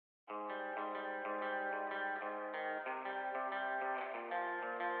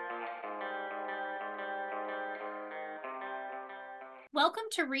Welcome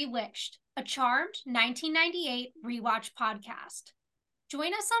to Rewitched, a charmed 1998 rewatch podcast.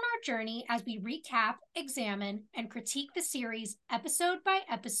 Join us on our journey as we recap, examine, and critique the series episode by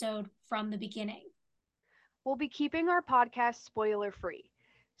episode from the beginning. We'll be keeping our podcast spoiler free,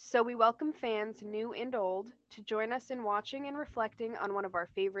 so we welcome fans new and old to join us in watching and reflecting on one of our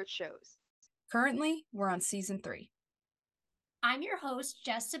favorite shows. Currently, we're on season 3. I'm your host,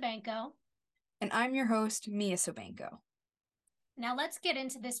 Jess Sabanko. And I'm your host, Mia Sobanko. Now let's get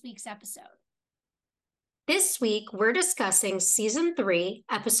into this week's episode. This week, we're discussing Season 3,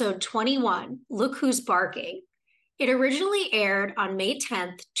 Episode 21, Look Who's Barking. It originally aired on May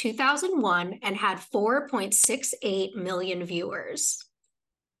 10th, 2001, and had 4.68 million viewers.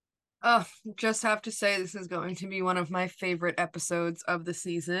 Oh, just have to say this is going to be one of my favorite episodes of the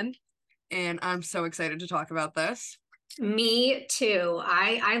season, and I'm so excited to talk about this. Me too.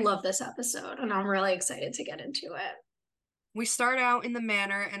 I love this episode, and I'm really excited to get into it. We start out in the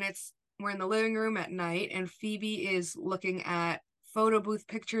manor, and we're in the living room at night, and Phoebe is looking at photo booth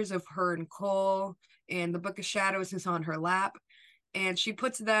pictures of her and Cole, and the Book of Shadows is on her lap, and she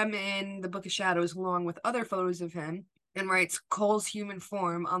puts them in the Book of Shadows along with other photos of him, and writes Cole's human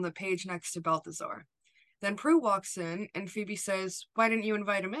form on the page next to Balthazar. Then Prue walks in, and Phoebe says, "Why didn't you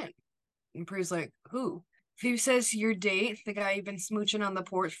invite him in?" And Prue's like, "Who?" Phoebe says, "Your date, the guy you've been smooching on the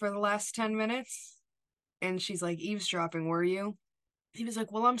porch for the last 10 minutes. And she's like, "Eavesdropping, were you?" He was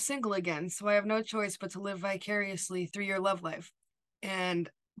like, "Well, I'm single again, so I have no choice but to live vicariously through your love life." And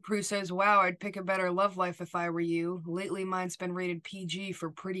Prue says, "Wow, I'd pick a better love life if I were you. Lately, mine's been rated PG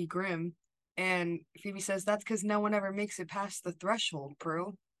for pretty grim." And Phoebe says, "That's because no one ever makes it past the threshold,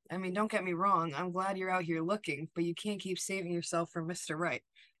 Prue. I mean, don't get me wrong, I'm glad you're out here looking, but you can't keep saving yourself for Mr. Right."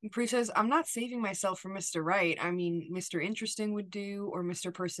 And Prue says, "I'm not saving myself for Mr. Right. I mean, Mr. Interesting would do, or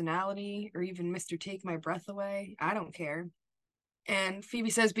Mr. Personality, or even Mr. Take My Breath Away. I don't care." And Phoebe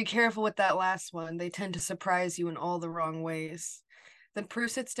says, "Be careful with that last one. They tend to surprise you in all the wrong ways." Then Prue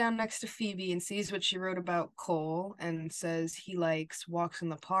sits down next to Phoebe and sees what she wrote about Cole and says he likes walks in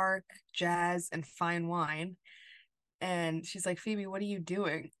the park, jazz, and fine wine. And she's like, "Phoebe, what are you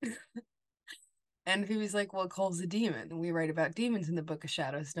doing?" And Phoebe's like, "Well, Cole's a demon, and we write about demons in the Book of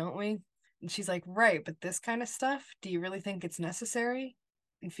Shadows, don't we?" And she's like, "Right, but this kind of stuff, do you really think it's necessary?"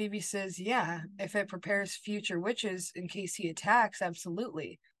 And Phoebe says, "Yeah, if it prepares future witches in case he attacks,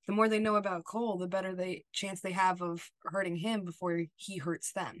 absolutely. The more they know about Cole, the better chance they have of hurting him before he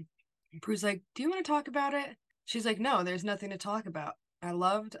hurts them." And Prue's like, "Do you want to talk about it?" She's like, "No, there's nothing to talk about. I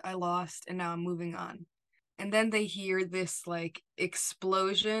loved, I lost, and now I'm moving on." And then they hear this like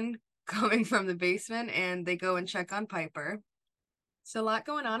explosion coming from the basement, and they go and check on Piper. So a lot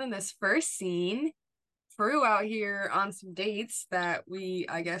going on in this first scene. Prue out here on some dates that we,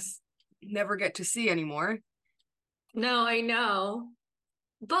 I guess, never get to see anymore. No, I know.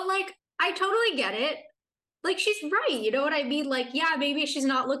 But, I totally get it. She's right. You know what I mean? Yeah, maybe she's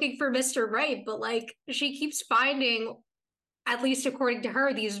not looking for Mr. Right, but, she keeps finding, at least according to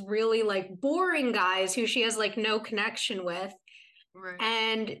her, these really, boring guys who she has, no connection with. Right.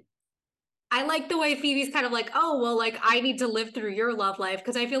 And I like the way Phoebe's kind of like, oh, well, I need to live through your love life.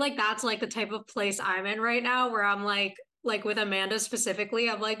 Because I feel like that's, the type of place I'm in right now where I'm like with Amanda specifically,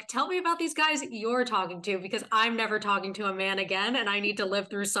 I'm like, tell me about these guys you're talking to because I'm never talking to a man again and I need to live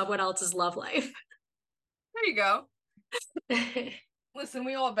through someone else's love life. There you go. Listen,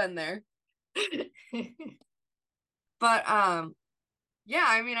 we all been there. But yeah,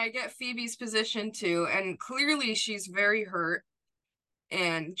 I mean, I get Phoebe's position too, and clearly she's very hurt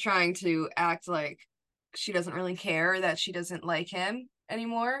and trying to act like she doesn't really care, that she doesn't like him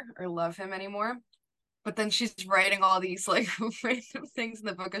anymore or love him anymore. But then she's writing all these like random things in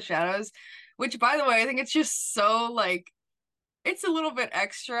the Book of Shadows, which, by the way, I think it's just so like, it's a little bit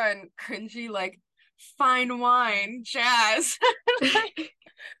extra and cringy, like fine wine, jazz.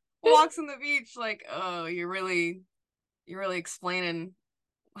 Walks on the beach, like, oh, you're really explaining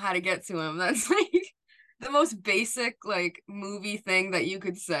how to get to him. That's like the most basic like movie thing that you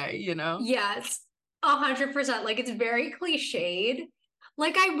could say, you know? Yes, 100%. It's very cliched.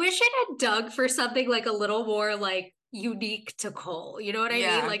 I wish it had dug for something a little more unique to Cole. You know what I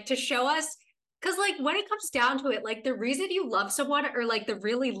Yeah. mean? To show us, because when it comes down to it, the reason you love someone are the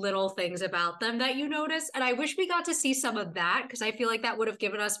really little things about them that you notice. And I wish we got to see some of that because I feel like that would have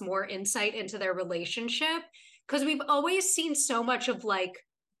given us more insight into their relationship. Because we've always seen so much of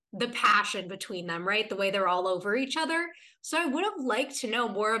the passion between them, right? The way they're all over each other. So I would have liked to know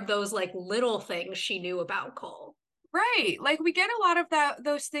more of those little things she knew about Cole. Right. Like we get a lot of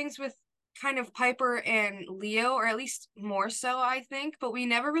those things with kind of Piper and Leo, or at least more so, I think, but we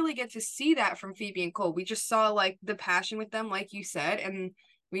never really get to see that from Phoebe and Cole. We just saw like the passion with them, like you said, and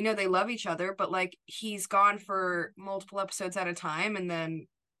we know they love each other, but like he's gone for multiple episodes at a time, and then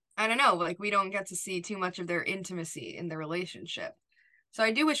I don't know, like we don't get to see too much of their intimacy in their relationship. So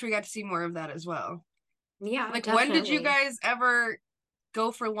I do wish we got to see more of that as well. Yeah, Like, definitely. when did you guys ever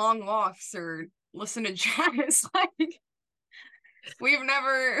go for long walks or listen to jazz? Like, we've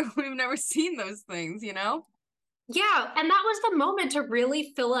never seen those things, you know? Yeah, and that was the moment to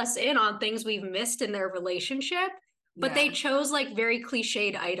really fill us in on things we've missed in their relationship, but they Yeah. chose like very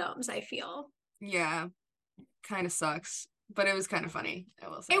cliched items, I feel. Yeah. Kind of sucks, but it was kind of funny, I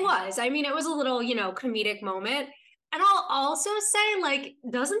will say. It was. I mean, it was a little, comedic moment. And I'll also say, like,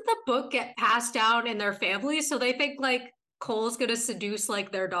 doesn't the book get passed down in their family? So they think like Cole's gonna seduce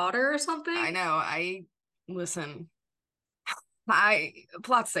like their daughter or something. I know. Listen. I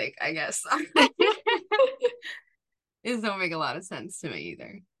plot's sake, I guess. It don't make a lot of sense to me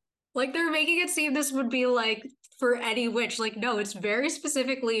either. Like they're making it seem this would be like for any witch. Like, no, it's very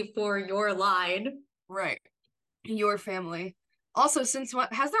specifically for your line. Right. Your family. Also, since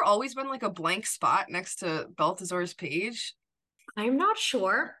what has there always been like a blank spot next to Balthazar's page? I'm not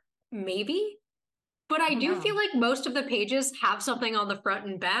sure. Maybe. But I don't do know. feel like most of the pages have something on the front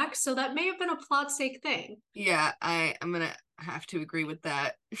and back, so that may have been a plot sake thing. Yeah, I'm gonna have to agree with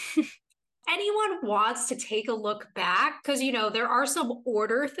that. Anyone wants to take a look back, because there are some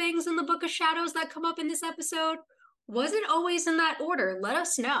order things in the Book of Shadows that come up in this episode. Was it always in that order? Let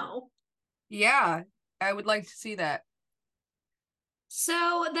us know. Yeah, I would like to see that.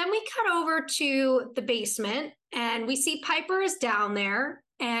 So then we cut over to the basement, and we see Piper is down there,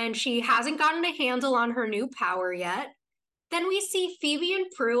 and she hasn't gotten a handle on her new power yet. Then we see Phoebe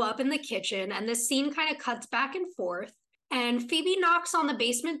and Prue up in the kitchen, and the scene kind of cuts back and forth. And Phoebe knocks on the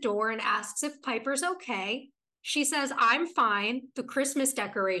basement door and asks if Piper's okay. She says, I'm fine. The Christmas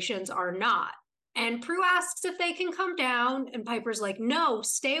decorations are not. And Prue asks if they can come down, and Piper's like, no,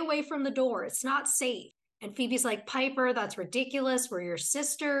 stay away from the door. It's not safe. And Phoebe's like, Piper, that's ridiculous. We're your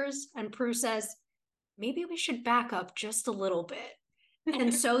sisters. And Prue says, maybe we should back up just a little bit.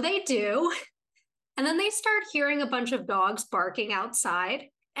 And so they do. And then they start hearing a bunch of dogs barking outside.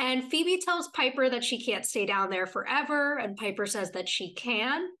 And Phoebe tells Piper that she can't stay down there forever. And Piper says that she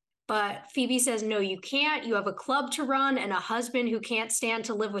can. But Phoebe says, no, you can't. You have a club to run and a husband who can't stand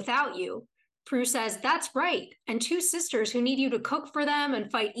to live without you. Prue says, that's right. And two sisters who need you to cook for them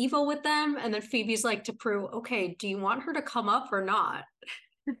and fight evil with them. And then Phoebe's like to Prue, okay, do you want her to come up or not?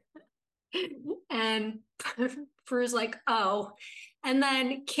 And Prue's like, oh. And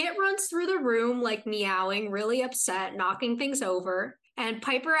then Kit runs through the room, like meowing, really upset, knocking things over. And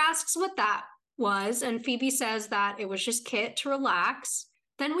Piper asks what that was. And Phoebe says that it was just Kit to relax.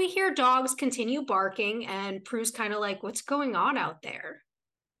 Then we hear dogs continue barking, and Prue's kind of like, what's going on out there?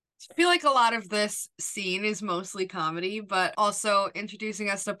 I feel like a lot of this scene is mostly comedy, but also introducing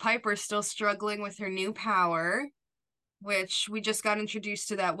us to Piper still struggling with her new power, which we just got introduced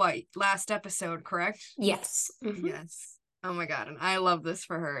to that, last episode, correct? Yes. Mm-hmm. Yes. Oh my God. And I love this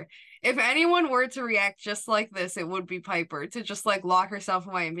for her. If anyone were to react just like this, it would be Piper, to just like lock herself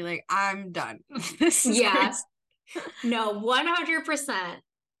away and be like, I'm done. This is Yes. No, 100%.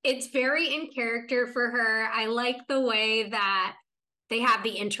 It's very in character for her. I like the way that they have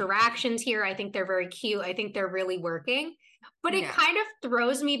the interactions here. I think they're very cute. I think they're really working. But it kind of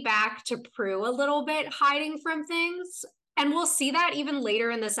throws me back to Prue a little bit, hiding from things. And we'll see that even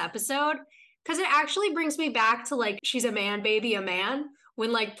later in this episode, because it actually brings me back to like, she's a man, baby, a man.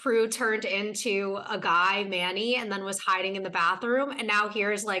 When like Prue turned into a guy, Manny, and then was hiding in the bathroom. And now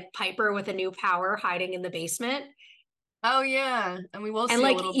here's like Piper with a new power hiding in the basement. Oh yeah, and we will see And a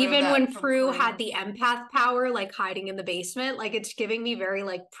like little bit of even that when from Prue had the empath power, like hiding in the basement, like it's giving me very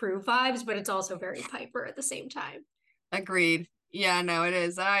like Prue vibes, but it's also very Piper at the same time. Agreed. Yeah, no, it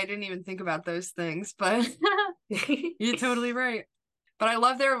is. I didn't even think about those things, but you're totally right. But I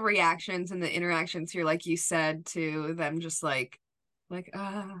love their reactions and the interactions here, like you said, to them just like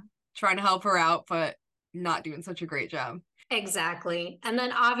trying to help her out, but not doing such a great job. Exactly. And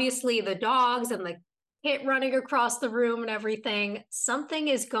then obviously the dogs and the Kit running across the room and everything. Something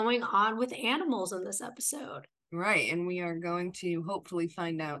is going on with animals in this episode. Right, and we are going to hopefully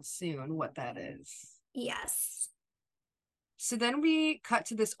find out soon what that is. Yes. So then we cut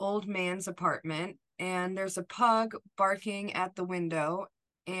to this old man's apartment, and there's a pug barking at the window,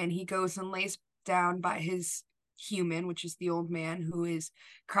 and he goes and lays down by his human, which is the old man, who is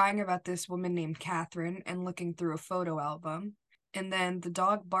crying about this woman named Catherine and looking through a photo album. And then the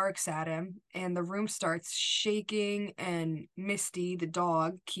dog barks at him, and the room starts shaking, and Misty, the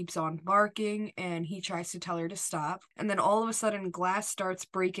dog, keeps on barking, and he tries to tell her to stop. And then all of a sudden, glass starts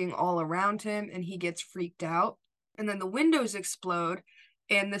breaking all around him, and he gets freaked out. And then the windows explode,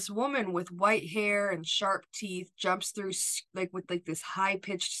 and this woman with white hair and sharp teeth jumps through with this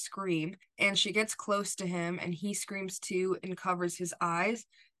high-pitched scream, and she gets close to him, and he screams too and covers his eyes,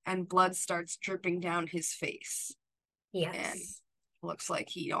 and blood starts dripping down his face. Yes. And looks like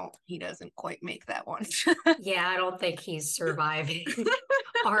he doesn't quite make that one. Yeah, I don't think he's surviving.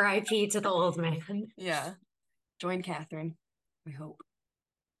 R.I.P. to the old man. Yeah. Join Catherine, we hope.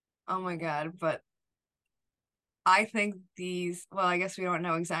 Oh my god, but I think well, I guess we don't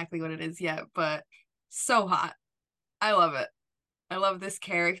know exactly what it is yet, but so hot. I love it. I love this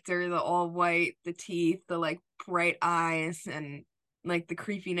character, the all white, the teeth, the like bright eyes, and like the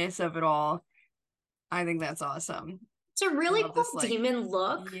creepiness of it all. I think that's awesome. It's a really love cool this, like- demon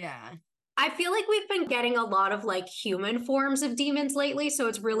look. Yeah. I feel like we've been getting a lot of like human forms of demons lately, so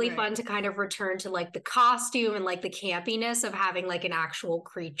it's really Right. fun to kind of return to like the costume and like the campiness of having like an actual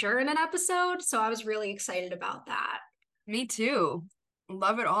creature in an episode. So I was really excited about that. Me too.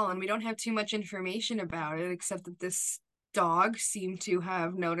 Love it all. And we don't have too much information about it, except that this dog seemed to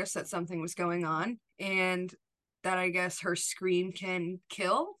have noticed that something was going on, and that I guess her scream can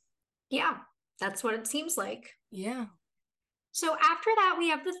kill. Yeah, that's what it seems like. Yeah. So after that, we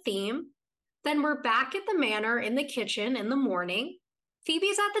have the theme. Then we're back at the manor in the kitchen in the morning.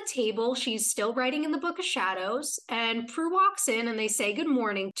 Phoebe's at the table. She's still writing in the Book of Shadows. And Prue walks in and they say good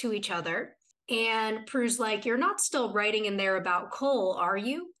morning to each other. And Prue's like, "You're not still writing in there about Cole, are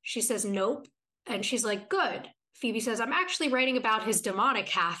you?" She says, "Nope." And she's like, "Good." Phoebe says, "I'm actually writing about his demonic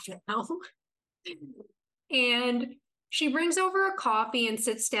half now." And she brings over a coffee and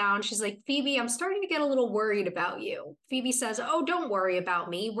sits down. She's like, "Phoebe, I'm starting to get a little worried about you." Phoebe says, "Oh, don't worry about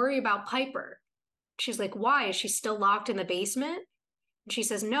me. Worry about Piper." She's like, "Why? Is she still locked in the basement?" And she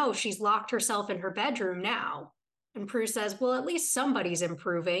says, "No, she's locked herself in her bedroom now." And Prue says, "Well, at least somebody's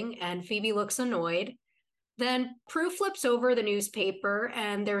improving." And Phoebe looks annoyed. Then Prue flips over the newspaper,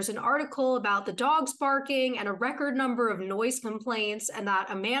 and there's an article about the dogs barking and a record number of noise complaints, and that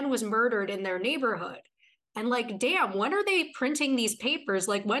a man was murdered in their neighborhood. And like, damn, when are they printing these papers?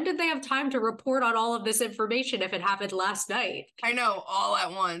 Like, when did they have time to report on all of this information if it happened last night? I know, all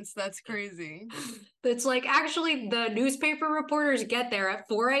at once. That's crazy. It's like, actually, the newspaper reporters get there at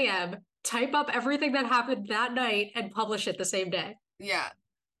 4 a.m., type up everything that happened that night, and publish it the same day. Yeah.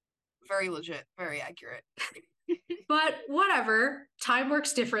 Very legit, very accurate. But whatever, time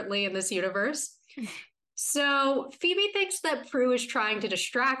works differently in this universe. So Phoebe thinks that Prue is trying to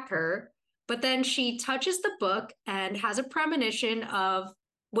distract her, but then she touches the book and has a premonition of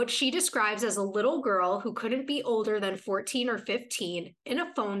what she describes as a little girl who couldn't be older than 14 or 15 in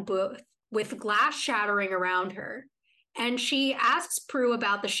a phone booth with glass shattering around her. And she asks Prue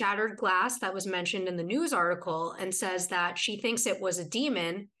about the shattered glass that was mentioned in the news article and says that she thinks it was a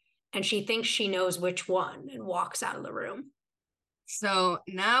demon and she thinks she knows which one, and walks out of the room. So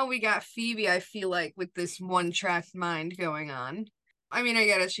now we got Phoebe, I feel like, with this one-track mind going on. I mean, I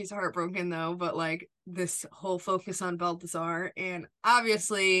get it, she's heartbroken though, but like this whole focus on Balthazar, and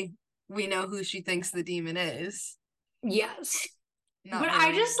obviously we know who she thinks the demon is. Yes. Not But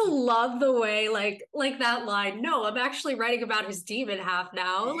very- I just love the way, like that line, "No, I'm actually writing about his demon half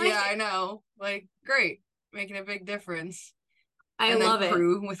now." Like, yeah, I know. Like, great. Making a big difference. I and love then it.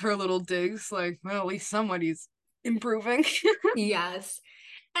 Prue with her little digs, like, well, at least somebody's improving. Yes.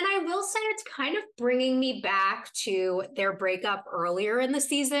 And I will say it's kind of bringing me back to their breakup earlier in the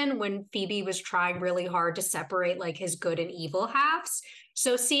season when Phoebe was trying really hard to separate like his good and evil halves.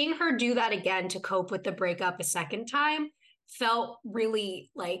 So seeing her do that again to cope with the breakup a second time felt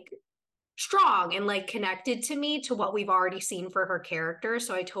really like strong and like connected to me to what we've already seen for her character.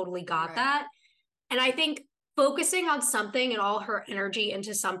 So I totally got Right. that. And I think focusing on something and all her energy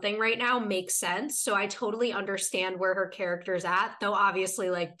into something right now makes sense. So I totally understand where her character's at, though obviously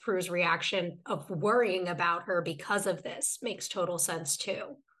like Prue's reaction of worrying about her because of this makes total sense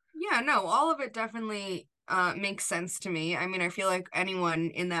too. Yeah, no, all of it definitely makes sense to me. I mean, I feel like anyone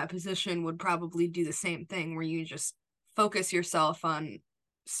in that position would probably do the same thing where you just focus yourself on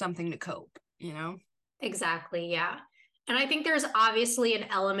something to cope, you know? Exactly, yeah. And I think there's obviously an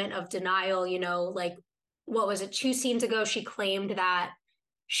element of denial, you know, like what was it, 2 scenes ago, she claimed that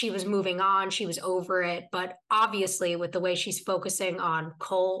she was moving on, she was over it. But obviously, with the way she's focusing on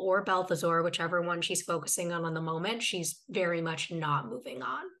Cole or Balthazar, whichever one she's focusing on the moment, she's very much not moving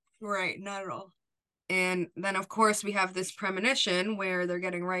on. Right, not at all. And then, of course, we have this premonition where they're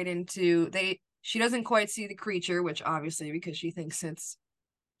getting right into, She doesn't quite see the creature, which obviously because she thinks it's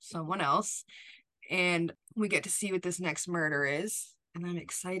someone else. And we get to see what this next murder is. And I'm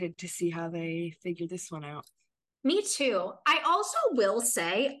excited to see how they figure this one out. Me too. I also will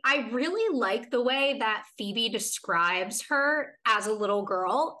say, I really like the way that Phoebe describes her as a little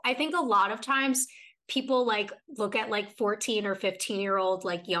girl. I think a lot of times people like look at like 14 or 15-year-old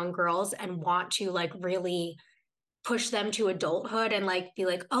like young girls and want to like really push them to adulthood and like be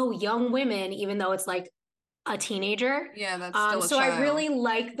like, oh, young women, even though it's like a teenager. Yeah, that's still a so child. I really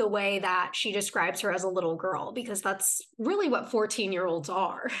like the way that she describes her as a little girl, because that's really what 14-year-olds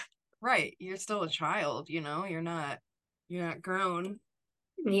are. Right. You're still a child, you know, you're not grown.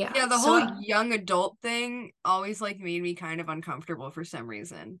 Yeah. Yeah, the So whole young adult thing always like made me kind of uncomfortable for some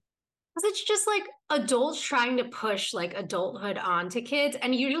reason. it's just like adults trying to push like adulthood onto kids,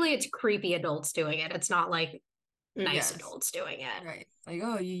 and usually it's creepy adults doing it. It's not like nice Yes. adults doing it. Right. Like,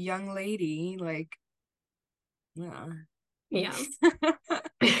 oh, you young lady, like, yeah. Yeah.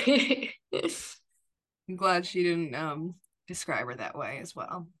 I'm glad she didn't describe her that way as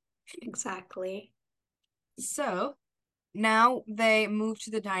well. Exactly. So now they move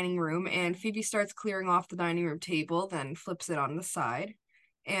to the dining room, and Phoebe starts clearing off the dining room table, then flips it on the side.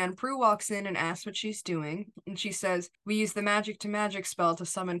 And Prue walks in and asks what she's doing, and she says, "We use the magic to magic spell to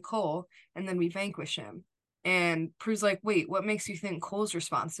summon Cole, and then we vanquish him." And Prue's like, "Wait, what makes you think Cole's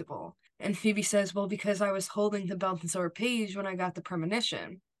responsible?" And Phoebe says, "Well, because I was holding the Balthazar page when I got the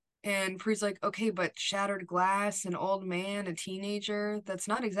premonition." And Prue's like, "Okay, but shattered glass, an old man, a teenager, that's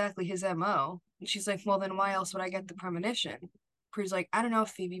not exactly his MO." And she's like, "Well, then why else would I get the premonition?" Prue's like, "I don't know,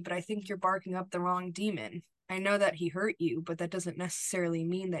 Phoebe, but I think you're barking up the wrong demon. I know that he hurt you, but that doesn't necessarily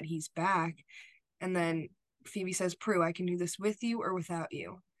mean that he's back." And then Phoebe says, "Prue, I can do this with you or without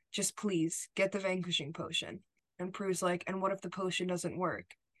you. Just please, get the vanquishing potion." And Prue's like, "And what if the potion doesn't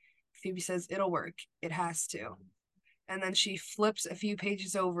work?" Phoebe says, "It'll work. It has to." And then she flips a few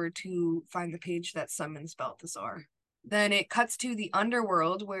pages over to find the page that summons Balthazar. Then it cuts to the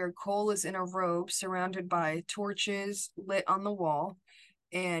underworld, where Cole is in a robe surrounded by torches lit on the wall,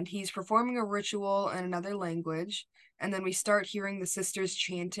 and he's performing a ritual in another language. And then we start hearing the sisters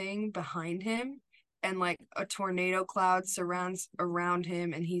chanting behind him, and like a tornado cloud surrounds around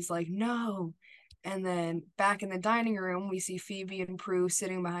him, and he's like, "No." And then back in the dining room, we see Phoebe and Prue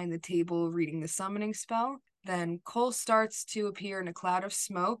sitting behind the table reading the summoning spell. Then Cole starts to appear in a cloud of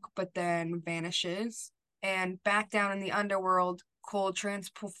smoke, but then vanishes. And back down in the underworld, Cole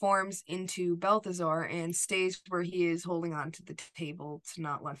transforms into Balthazar and stays where he is, holding on to the table to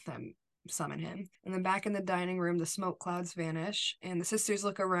not let them summon him. And then back in the dining room, the smoke clouds vanish, and the sisters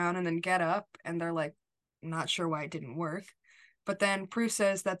look around and then get up, and they're like, not sure why it didn't work. But then Prue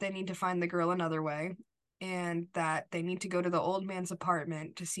says that they need to find the girl another way, and that they need to go to the old man's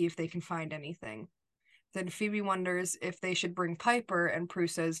apartment to see if they can find anything. Then Phoebe wonders if they should bring Piper, and Prue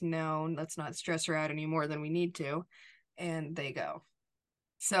says, "No, let's not stress her out any more than we need to." And they go.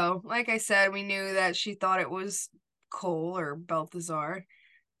 So, like I said, we knew that she thought it was Cole or Balthazar.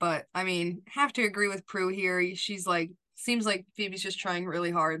 But, I mean, have to agree with Prue here. She's like, seems like Phoebe's just trying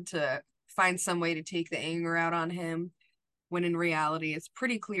really hard to find some way to take the anger out on him, when in reality, it's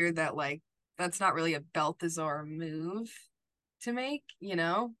pretty clear that, like, that's not really a Balthazar move to make, you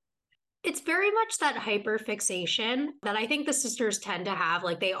know? It's very much that hyperfixation that I think the sisters tend to have.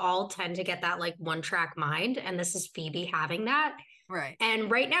 Like they all tend to get that like one track mind, and this is Phoebe having that. Right.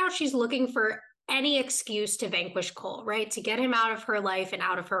 And right now she's looking for any excuse to vanquish Cole, right? To get him out of her life and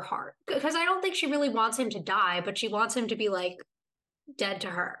out of her heart. Because I don't think she really wants him to die, but she wants him to be like dead to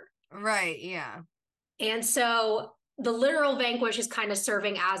her. Right, yeah. And so the literal vanquish is kind of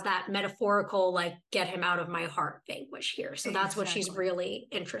serving as that metaphorical, like, get him out of my heart vanquish here. So that's what she's really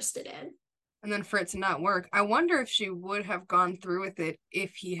interested in. And then for it to not work, I wonder if she would have gone through with it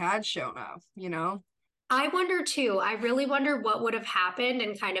if he had shown up, you know? I wonder too. I really wonder what would have happened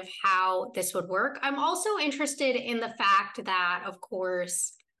and kind of how this would work. I'm also interested in the fact that, of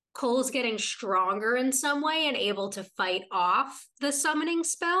course, Cole's getting stronger in some way and able to fight off the summoning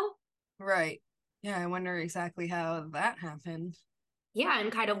spell. Right. Yeah, I wonder exactly how that happened. Yeah,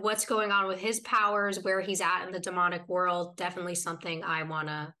 and kind of what's going on with his powers, where he's at in the demonic world. Definitely something I want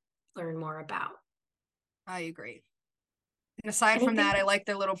to learn more about. I agree. And aside from that, I like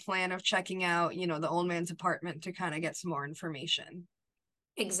their little plan of checking out, you know, the old man's apartment to kind of get some more information.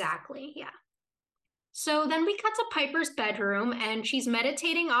 Exactly, yeah. So then we cut to Piper's bedroom, and she's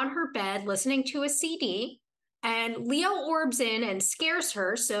meditating on her bed, listening to a CD. And Leo orbs in and scares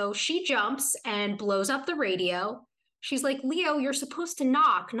her, so she jumps and blows up the radio. She's like, "Leo, you're supposed to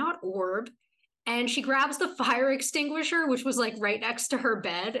knock, not orb." And she grabs the fire extinguisher, which was like right next to her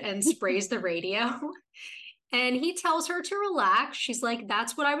bed, and sprays the radio. And he tells her to relax. She's like,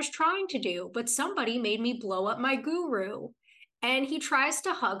 that's what I was trying to do, but somebody made me blow up my guru. And he tries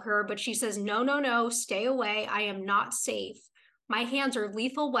to hug her, but she says, no, no, no, stay away. I am not safe. My hands are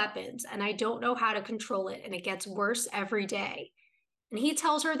lethal weapons, and I don't know how to control it, and it gets worse every day. And he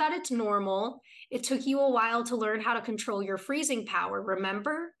tells her that it's normal. It took you a while to learn how to control your freezing power,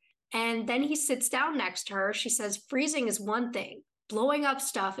 remember? And then he sits down next to her. She says, freezing is one thing, blowing up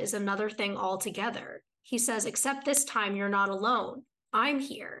stuff is another thing altogether. He says, except this time you're not alone. I'm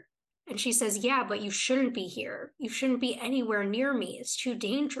here. And she says, yeah, but you shouldn't be here. You shouldn't be anywhere near me. It's too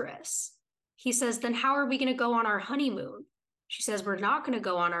dangerous. He says, then how are we going to go on our honeymoon? She says, we're not going to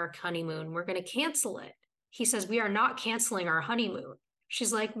go on our honeymoon. We're going to cancel it. He says, we are not canceling our honeymoon.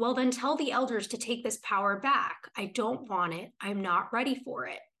 She's like, well, then tell the elders to take this power back. I don't want it. I'm not ready for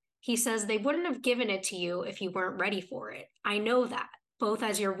it. He says, they wouldn't have given it to you if you weren't ready for it. I know that, both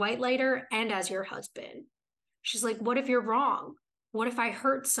as your white lighter and as your husband. She's like, what if you're wrong? What if I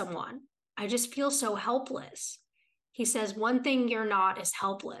hurt someone? I just feel so helpless. He says, one thing you're not is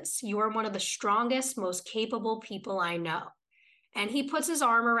helpless. You are one of the strongest, most capable people I know. And he puts his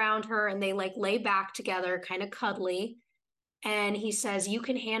arm around her and they like lay back together, kind of cuddly. And he says, you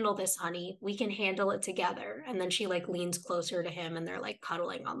can handle this, honey. We can handle it together. And then she like leans closer to him and they're like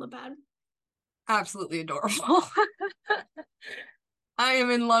cuddling on the bed. Absolutely adorable. I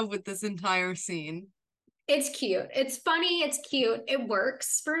am in love with this entire scene. It's cute. It's funny. It's cute. It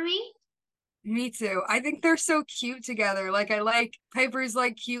works for me. Me too. I think they're so cute together. Like, I like Piper's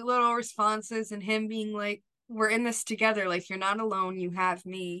like cute little responses and him being like, we're in this together. Like, you're not alone. You have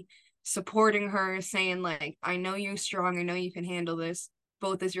me, supporting her, saying like, I know you're strong. I know you can handle this,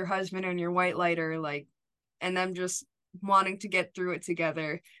 both as your husband and your white lighter. Like, and them just wanting to get through it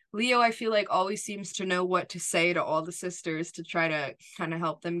together. Leo, I feel like, always seems to know what to say to all the sisters to try to kind of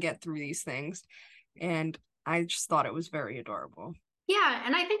help them get through these things. And I just thought it was very adorable. Yeah,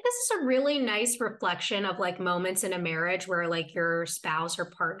 and I think this is a really nice reflection of like moments in a marriage where like your spouse or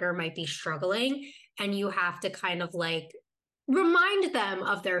partner might be struggling and you have to kind of like remind them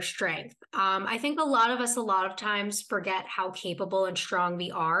of their strength. I think a lot of us a lot of times forget how capable and strong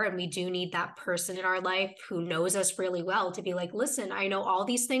we are, and we do need that person in our life who knows us really well to be like, listen, I know all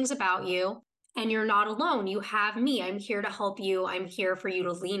these things about you and you're not alone. You have me. I'm here to help you. I'm here for you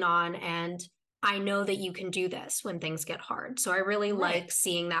to lean on, and I know that you can do this when things get hard. So I really Right. like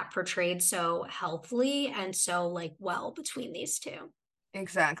seeing that portrayed so healthily and so like well between these two.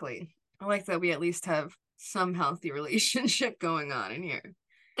 Exactly. I like that we at least have some healthy relationship going on in here.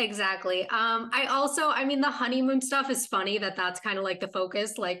 Exactly. I mean, the honeymoon stuff is funny that that's kind of like the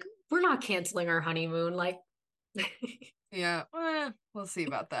focus. Like, we're not canceling our honeymoon. Like, Yeah, we'll see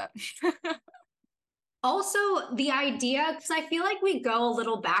about that. also the idea, because I feel like we go a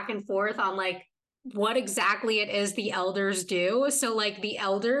little back and forth on like what exactly it is the elders do. So, like, the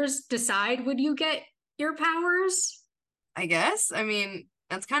elders decide when you get your powers. I guess. I mean,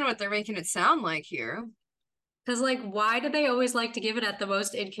 that's kind of what they're making it sound like here. Because, like, why do they always like to give it at the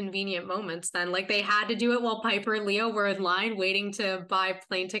most inconvenient moments then? Like, they had to do it while Piper and Leo were in line waiting to buy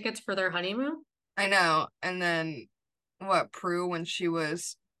plane tickets for their honeymoon? I know. And then what, Prue, when she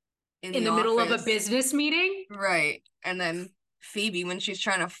was in the middle of a office. business meeting? Right. And then Phoebe when she's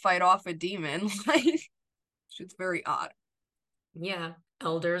trying to fight off a demon. Like, she's very odd. Yeah.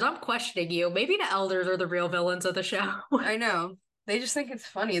 Elders, I'm questioning you. Maybe the elders are the real villains of the show. I know. They just think it's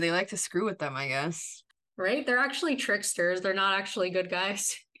funny. They like to screw with them, I guess. Right? They're actually tricksters. They're not actually good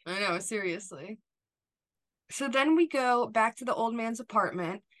guys. I know, seriously. So then we go back to the old man's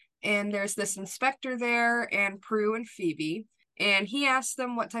apartment, and there's this inspector there, and Prue and Phoebe, and he asks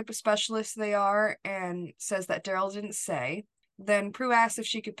them what type of specialists they are, and says that Daryl didn't say. Then Prue asks if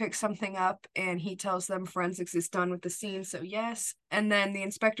she could pick something up, and he tells them forensics is done with the scene, so yes. And then the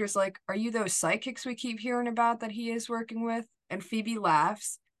inspector's like, are you those psychics we keep hearing about that he is working with? And Phoebe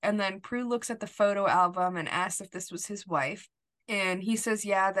laughs, and then Prue looks at the photo album and asks if this was his wife, and he says,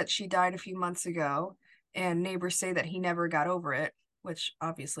 yeah, that she died a few months ago. And neighbors say that he never got over it, which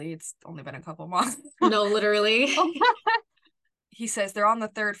obviously it's only been a couple months. No, literally. He says they're on the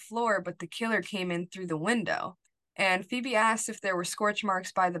third floor, but the killer came in through the window. And Phoebe asks if there were scorch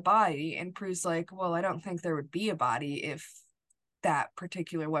marks by the body, and Prue's like, well, I don't think there would be a body if that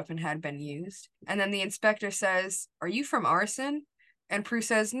particular weapon had been used. And then the inspector says, are you from arson? And Prue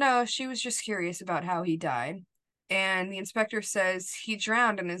says, no, she was just curious about how he died. And the inspector says he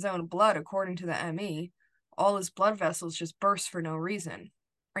drowned in his own blood, according to the ME. All his blood vessels just burst for no reason.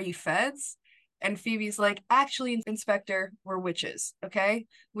 Are you feds? And Phoebe's like, actually, Inspector, we're witches, okay?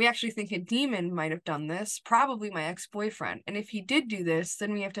 We actually think a demon might have done this, probably my ex-boyfriend. And if he did do this,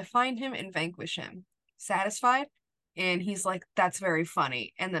 then we have to find him and vanquish him. Satisfied? And he's like, that's very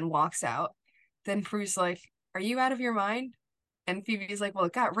funny, and then walks out. Then Prue's like, are you out of your mind? And Phoebe's like, well,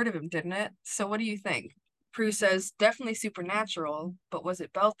 it got rid of him, didn't it? So what do you think? Prue says, definitely supernatural, but was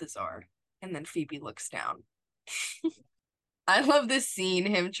it Balthazar? And then Phoebe looks down. I love this scene,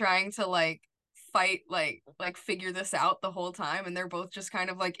 him trying to like fight, like figure this out the whole time, and they're both just kind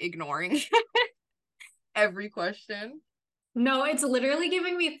of like ignoring every question. No, it's literally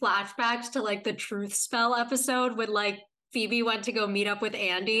giving me flashbacks to like the Truth Spell episode when like Phoebe went to go meet up with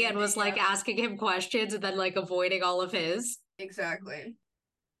Andy and was like asking him questions and then like avoiding all of his. Exactly.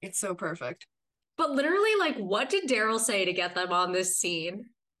 It's so perfect. But literally, like, what did Daryl say to get them on this scene?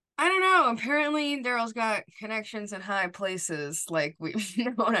 I don't know. Apparently, Daryl's got connections in high places, like we've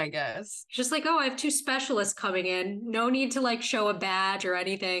known, I guess. Just like, oh, I have 2 specialists coming in. No need to like show a badge or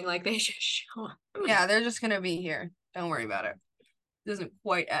anything. Like, they just show up. Yeah, they're just gonna be here. Don't worry about it. Doesn't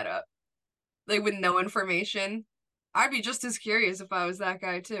quite add up. Like, with no information. I'd be just as curious if I was that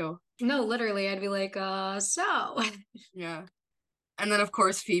guy, too. No, literally, I'd be like, so. Yeah. And then, of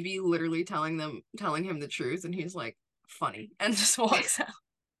course, Phoebe literally telling him the truth, and he's like, funny, and just walks out.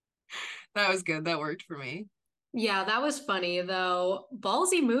 That was good. That worked for me. Yeah, that was funny, though.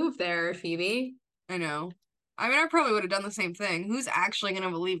 Ballsy move there, Phoebe. I know. I mean, I probably would have done the same thing. Who's actually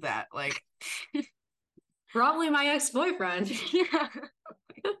gonna believe that? Like, Probably my ex-boyfriend. yeah.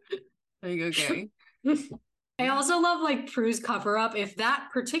 There you go, Gary. I also love like Prue's cover-up if that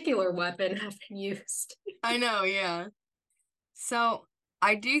particular weapon had been used. I know, yeah. So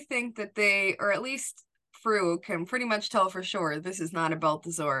I do think that they, or at least Prue, can pretty much tell for sure this is not a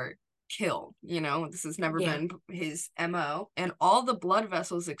Balthazar kill. This has never been his MO. And all the blood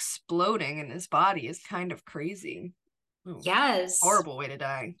vessels exploding in his body is kind of crazy. Ooh, Yes. horrible way to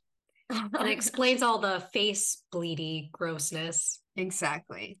die. And it explains all the face bleedy grossness.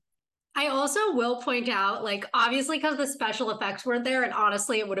 Exactly. I also will point out, like, obviously because the special effects weren't there, and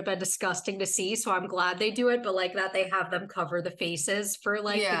honestly, it would have been disgusting to see, so I'm glad they do it, but like that they have them cover the faces for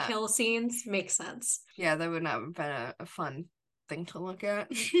like the kill scenes makes sense. Yeah, that would not have been a fun thing to look at.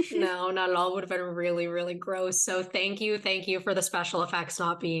 No, not at all. It would have been really, really gross. So thank you for the special effects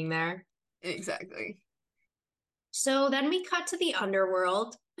not being there. Exactly. So then we cut to the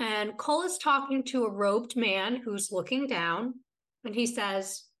underworld, and Cole is talking to a robed man who's looking down, and he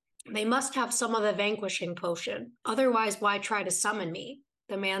says, they must have some of the vanquishing potion. Otherwise, why try to summon me?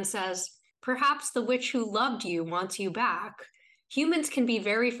 The man says, perhaps the witch who loved you wants you back. Humans can be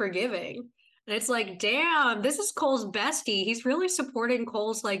very forgiving. And it's like, damn, this is Cole's bestie. He's really supporting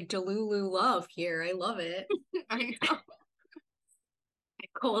Cole's like Delulu love here. I love it. I know.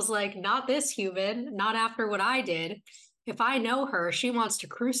 Cole's like, not this human, not after what I did. If I know her, she wants to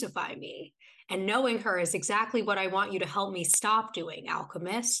crucify me. And knowing her is exactly what I want you to help me stop doing,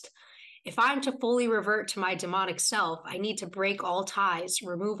 alchemist. If I'm to fully revert to my demonic self, I need to break all ties,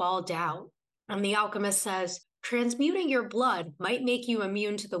 remove all doubt. And the alchemist says, transmuting your blood might make you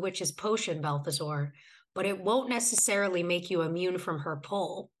immune to the witch's potion, Balthazar, but it won't necessarily make you immune from her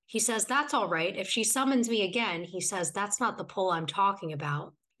pull. He says, that's all right. If she summons me again, he says, that's not the pull I'm talking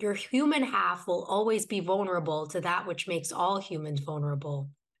about. Your human half will always be vulnerable to that which makes all humans vulnerable.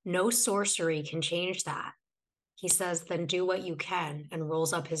 No sorcery can change that. He says, then do what you can, and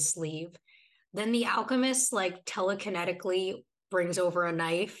rolls up his sleeve. Then the alchemist, like, telekinetically brings over a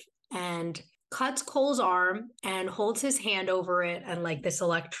knife and cuts Cole's arm and holds his hand over it, and, like, this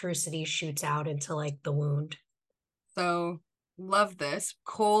electricity shoots out into, like, the wound. So, love this.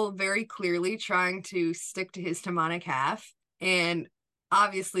 Cole very clearly trying to stick to his demonic half, and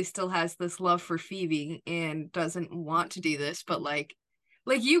obviously still has this love for Phoebe and doesn't want to do this, but, like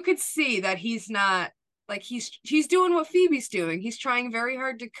you could see that he's not, like, he's doing what Phoebe's doing. He's trying very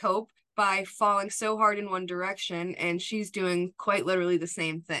hard to cope by falling so hard in one direction, and she's doing quite literally the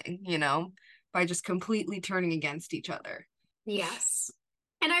same thing, by just completely turning against each other. Yes.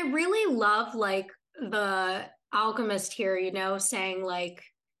 And I really love, like, the alchemist here, saying, like,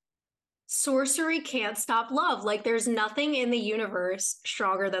 sorcery can't stop love. Like, there's nothing in the universe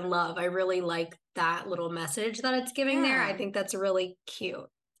stronger than love. I really like that little message that it's giving there. I think that's really cute.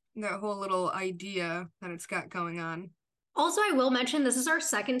 That whole little idea that it's got going on. Also, I will mention this is our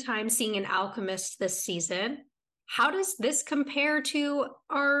second time seeing an alchemist this season. How does this compare to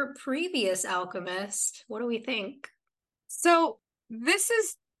our previous alchemist? What do we think? So this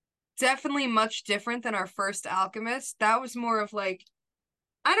is definitely much different than our first alchemist. That was more of like,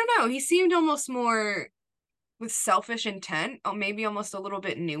 I don't know, he seemed almost more with selfish intent, or maybe almost a little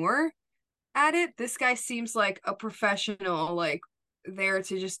bit newer. at it. This guy seems like a professional, like there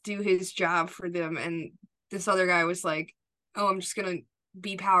to just do his job for them. And this other guy was like, oh, I'm just gonna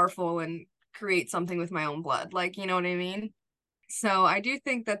be powerful and create something with my own blood. Like, you know what I mean? So I do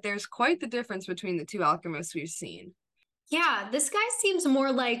think that there's quite the difference between the two alchemists we've seen. Yeah, this guy seems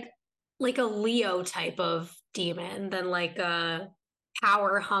more like a Leo type of demon than like a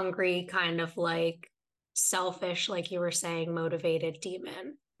power hungry kind of like selfish, like you were saying, motivated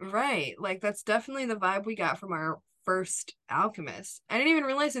demon. Right. Like that's definitely the vibe we got from our first alchemist. I didn't even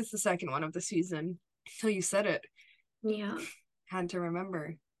realize it's the second one of the season until you said it. Yeah. Had to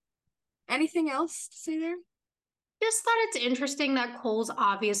remember. Anything else to say there? Just thought it's interesting that Cole's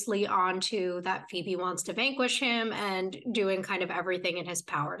obviously onto that Phoebe wants to vanquish him and doing kind of everything in his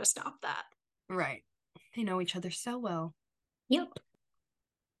power to stop that. Right. They know each other so well. Yep.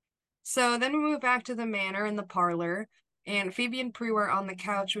 So then we move back to the manor and the parlor, and Phoebe and Prue are on the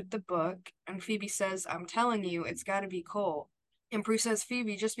couch with the book, and Phoebe says, I'm telling you, it's gotta be Cole. And Prue says,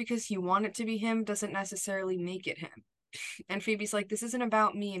 Phoebe, just because you want it to be him doesn't necessarily make it him. And Phoebe's like, this isn't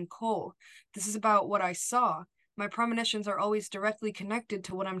about me and Cole. This is about what I saw. My premonitions are always directly connected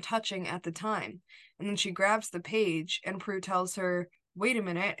to what I'm touching at the time. And then she grabs the page, and Prue tells her, wait a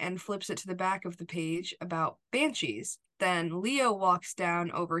minute, and flips it to the back of the page about banshees. Then Leo walks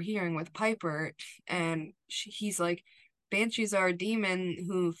down, overhearing with Piper, and he's like, banshees are a demon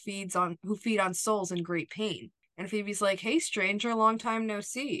who feed on souls in great pain. And Phoebe's like, hey, stranger, long time no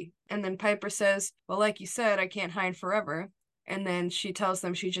see. And then Piper says, well, like you said, I can't hide forever. And then she tells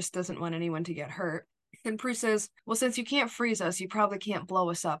them she just doesn't want anyone to get hurt. And Prue says, well, since you can't freeze us, you probably can't blow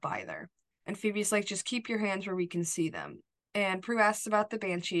us up either. And Phoebe's like, just keep your hands where we can see them. And Prue asks about the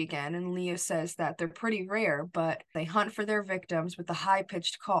banshee again, and Leo says that they're pretty rare, but they hunt for their victims with a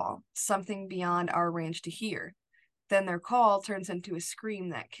high-pitched call, something beyond our range to hear. Then their call turns into a scream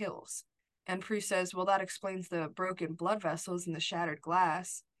that kills. And Prue says, well, that explains the broken blood vessels and the shattered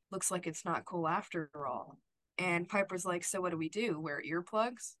glass. Looks like it's not cool after all. And Piper's like, so what do we do? Wear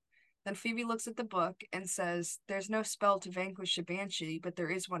earplugs? Then Phoebe looks at the book and says, there's no spell to vanquish a banshee, but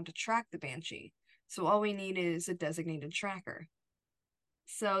there is one to track the banshee. So all we need is a designated tracker.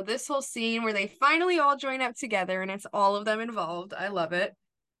 So this whole scene where they finally all join up together and it's all of them involved, I love it.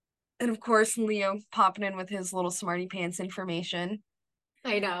 And of course, Leo popping in with his little smarty pants information.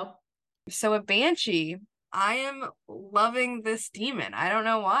 I know. So a banshee, I am loving this demon. I don't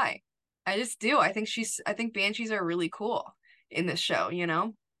know why. I just do. I think banshees are really cool in this show, you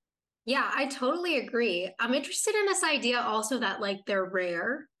know? Yeah, I totally agree. I'm interested in this idea also that like they're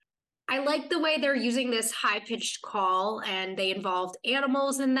rare. I like the way they're using this high-pitched call and they involved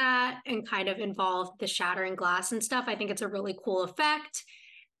animals in that and kind of involved the shattering glass and stuff. I think it's a really cool effect.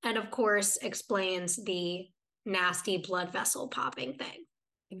 And of course, explains the nasty blood vessel popping thing.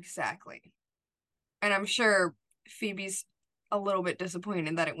 Exactly. And I'm sure Phoebe's a little bit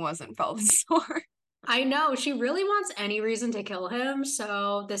disappointed that it wasn't Veldensor. I know she really wants any reason to kill him,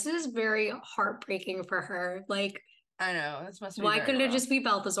 so this is very heartbreaking for her. Like, I know, this must be why very couldn't it rough. just be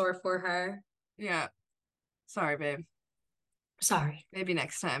Balthazar for her? Yeah. Sorry, babe. Sorry. Maybe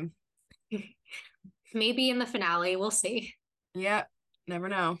next time. Maybe in the finale, we'll see. Yeah, never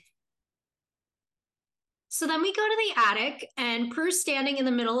know. So then we go to the attic, and Prue's standing in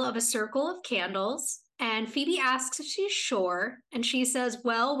the middle of a circle of candles. And Phoebe asks if she's sure. And she says,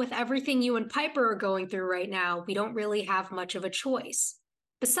 well, with everything you and Piper are going through right now, we don't really have much of a choice.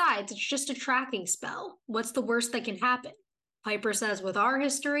 Besides, it's just a tracking spell. What's the worst that can happen? Piper says, with our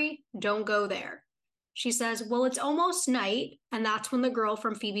history, don't go there. She says, well, it's almost night, and that's when the girl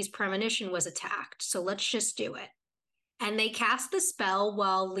from Phoebe's premonition was attacked, so let's just do it. And they cast the spell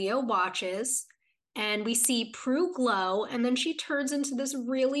while Leo watches, and we see Prue glow, and then she turns into this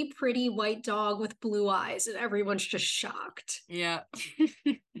really pretty white dog with blue eyes, and everyone's just shocked. Yeah.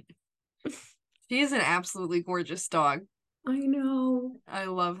 She is an absolutely gorgeous dog. I know. I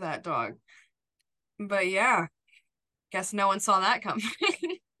love that dog. But yeah, guess no one saw that coming.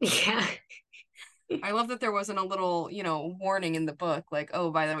 Yeah. I love that there wasn't a little, warning in the book, like,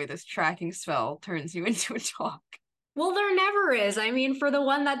 oh, by the way, this tracking spell turns you into a dog. Well, there never is. I mean, for the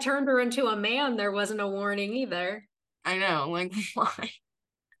one that turned her into a man, there wasn't a warning either. I know, like, why?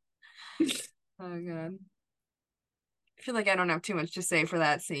 Oh, God. I feel like I don't have too much to say for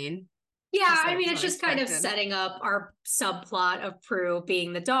that scene. Yeah, Just I that mean, it's it's just kind of unexpected. setting up our subplot of Prue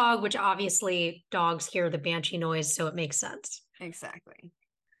being the dog, which obviously dogs hear the banshee noise, so it makes sense. Exactly.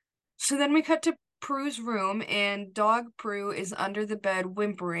 So then we cut to Prue's room, and dog Prue is under the bed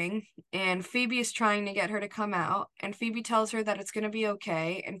whimpering, and Phoebe is trying to get her to come out, and Phoebe tells her that it's going to be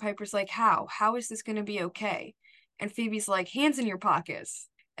okay, and Piper's like, how? How is this going to be okay? And Phoebe's like, hands in your pockets.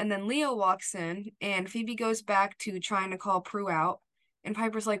 And then Leo walks in, and Phoebe goes back to trying to call Prue out. And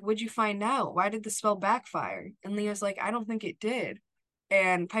Piper's like, what'd you find out? Why did the spell backfire? And Leo's like, I don't think it did.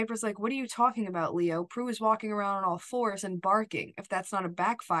 And Piper's like, what are you talking about, Leo? Prue is walking around on all fours and barking. If that's not a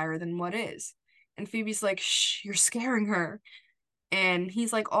backfire, then what is? And Phoebe's like, shh, you're scaring her. And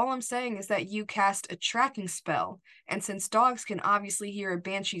he's like, all I'm saying is that you cast a tracking spell. And since dogs can obviously hear a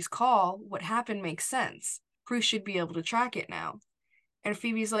banshee's call, what happened makes sense. Prue should be able to track it now. And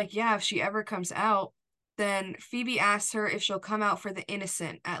Phoebe's like, yeah, if she ever comes out, then Phoebe asks her if she'll come out for the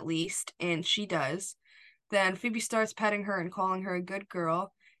innocent at least, and she does. Then Phoebe starts petting her and calling her a good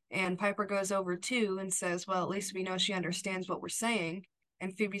girl, and Piper goes over too and says, well, at least we know she understands what we're saying.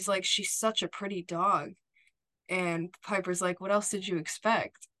 And Phoebe's like, she's such a pretty dog. And Piper's like, what else did you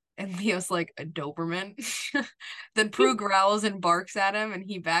expect? And Leo's like, a Doberman. Then Prue growls and barks at him, and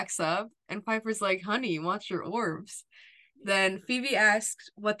he backs up. And Piper's like, honey, watch your orbs. Then Phoebe asks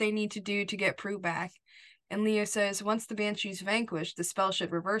what they need to do to get Prue back. And Leo says, once the Banshee's vanquished, the spell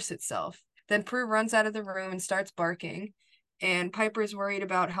should reverse itself. Then Prue runs out of the room and starts barking. And Piper's worried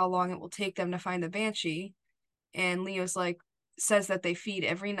about how long it will take them to find the Banshee. And Leo's like, says that they feed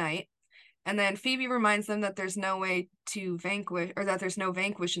every night. And then Phoebe reminds them that there's no way to vanquish, or that there's no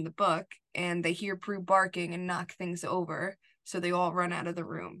vanquish in the book. And they hear Prue barking and knock things over. So they all run out of the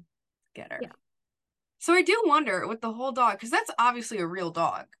room to get her. Yeah. So I do wonder with the whole dog, because that's obviously a real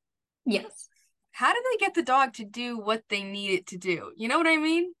dog. Yes. How did they get the dog to do what they need it to do? You know what I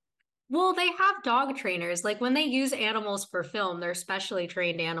mean? Well, they have dog trainers. Like when they use animals for film, they're specially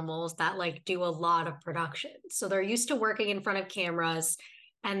trained animals that like do a lot of production. So they're used to working in front of cameras,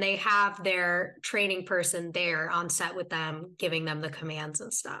 and they have their training person there on set with them, giving them the commands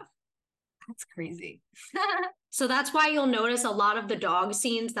and stuff. That's crazy. So that's why you'll notice a lot of the dog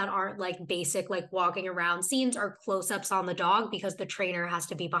scenes that aren't like basic, like walking around scenes are close-ups on the dog because the trainer has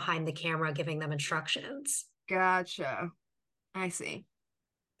to be behind the camera giving them instructions. Gotcha. I see.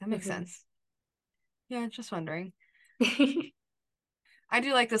 That makes Mhm. sense. Yeah, just wondering. I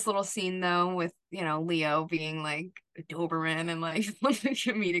do like this little scene though with, Leo being like a Doberman and like the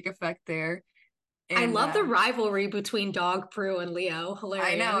comedic effect there. I And love the rivalry between Dog Prue and Leo.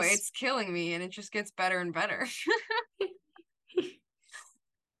 Hilarious. I know, it's killing me and it just gets better and better.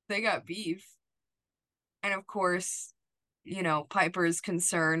 They got beef. And of course, Piper's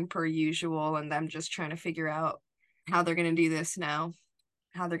concern per usual, and them just trying to figure out how they're gonna do this now,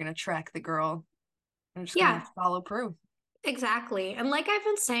 how they're gonna track the girl. I'm just gonna follow Prue. Exactly. And like I've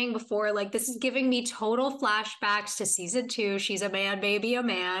been saying before, like this is giving me total flashbacks to season 2. She's a man, baby, a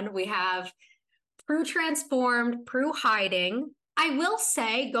man. We have Prue transformed, Prue hiding. I will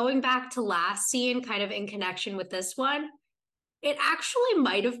say, going back to last scene, kind of in connection with this one, it actually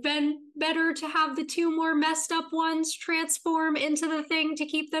might have been better to have the 2 more messed up ones transform into the thing to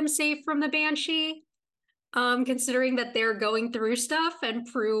keep them safe from the Banshee. Considering that they're going through stuff and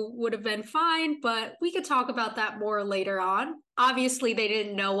Prue would have been fine, but we could talk about that more later on. Obviously, they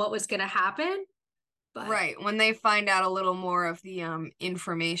didn't know what was going to happen. But... Right. When they find out a little more of the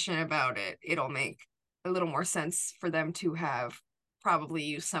information about it, it'll make a little more sense for them to have probably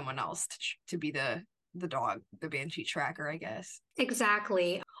used someone else to be the dog, the Banshee tracker, I guess.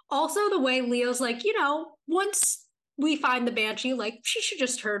 Exactly. Also, the way Leo's like, once we find the Banshee, like, she should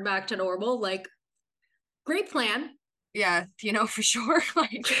just turn back to normal. Like, great plan. Yeah, for sure.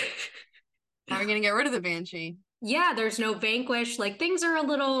 Like, how are we going to get rid of the Banshee? Yeah, there's no vanquish. Like, things are a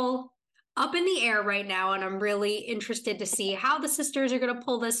little up in the air right now, and I'm really interested to see how the sisters are going to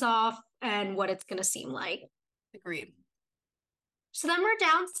pull this off and what it's going to seem like. Agreed. So then we're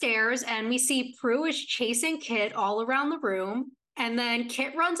downstairs, and we see Prue is chasing Kit all around the room, and then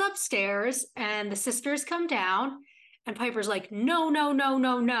Kit runs upstairs, and the sisters come down, and Piper's like, no, no, no,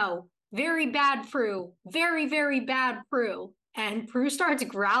 no, no. Very bad, Prue. Very, very bad, Prue. And Prue starts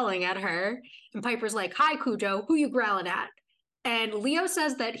growling at her. And Piper's like, hi, Cujo. Who you growling at? And Leo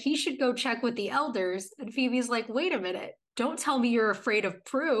says that he should go check with the elders. And Phoebe's like, wait a minute. Don't tell me you're afraid of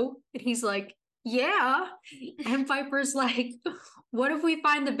Prue. And he's like, yeah. And Piper's like, what if we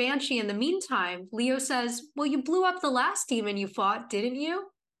find the Banshee in the meantime? Leo says, well, you blew up the last demon you fought, didn't you?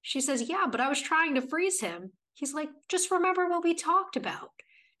 She says, yeah, but I was trying to freeze him. He's like, just remember what we talked about.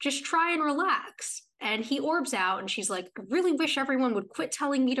 Just try and relax. And he orbs out, and she's like, I really wish everyone would quit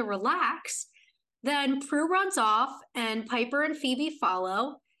telling me to relax. Then Prue runs off, and Piper and Phoebe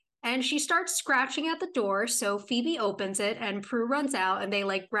follow, and she starts scratching at the door, so Phoebe opens it, and Prue runs out, and they,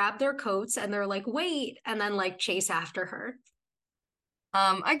 like, grab their coats, and they're like, wait, and then, like, chase after her.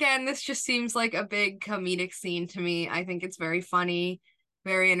 Again, this just seems like a big comedic scene to me. I think it's very funny,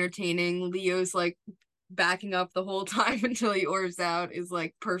 very entertaining. Leo's, like, backing up the whole time until he orbs out is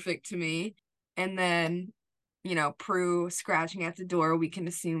like perfect to me. And then, Prue scratching at the door, we can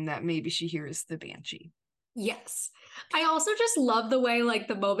assume that maybe she hears the banshee. Yes. I also just love the way, like,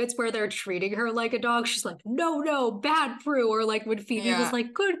 the moments where they're treating her like a dog, she's like, no, bad Prue. Or like when Phoebe was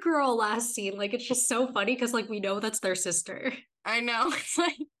like, good girl last scene. Like, it's just so funny because, like, we know that's their sister. I know. It's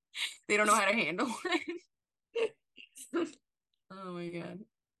like, they don't know how to handle it. Oh my God.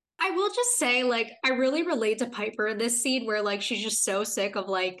 I will just say, like, I really relate to Piper in this scene where, like, she's just so sick of,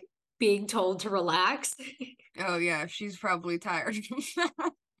 like, being told to relax. Oh yeah, she's probably tired.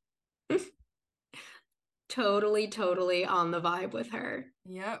 Totally on the vibe with her.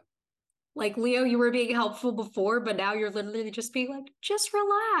 Yep. Like, Leo, you were being helpful before, but now you're literally just being like, just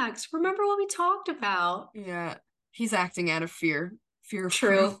relax. Remember what we talked about. Yeah. He's acting out of fear. Fear of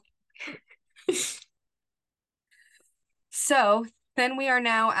True. Prue. So then we are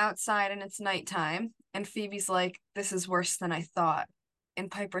now outside and it's nighttime, and Phoebe's like, this is worse than I thought. And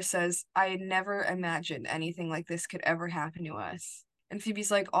Piper says, I never imagined anything like this could ever happen to us. And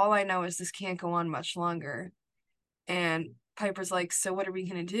Phoebe's like, all I know is this can't go on much longer. And Piper's like, so what are we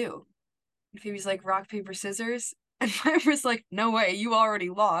gonna do? And Phoebe's like, rock, paper, scissors. And Piper's like, no way, you already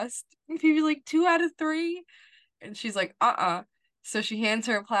lost. And Phoebe's like, 2 out of 3. And she's like, So she hands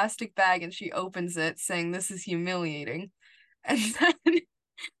her a plastic bag and she opens it, saying, this is humiliating. And then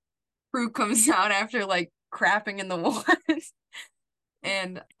Prue comes out after like crapping in the woods.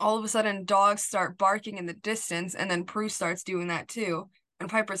 And all of a sudden, dogs start barking in the distance, and then Prue starts doing that too. And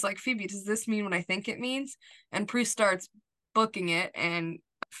Piper's like, Phoebe, does this mean what I think it means? And Prue starts booking it, and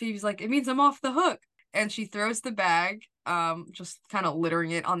Phoebe's like, it means I'm off the hook. And she throws the bag, just kind of littering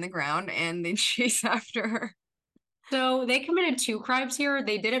it on the ground, and they chase after her. So they committed 2 crimes here.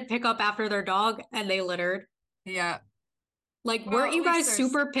 They didn't pick up after their dog, and they littered. Yeah. Like, Well, weren't you at least guys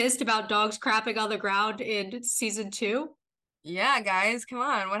there's- super pissed about dogs crapping on the ground in season 2? Yeah, guys, come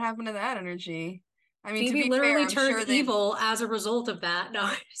on. What happened to that energy? I mean, to Phoebe be literally fair, turned evil as a result of that. No,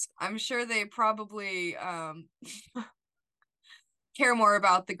 I'm sure they probably care more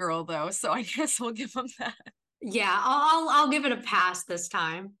about the girl though, so I guess we'll give them that. yeah, I'll give it a pass this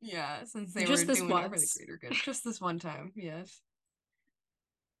time. Yeah, since they Just were this doing it for the once. greater good. Just this one time, yes.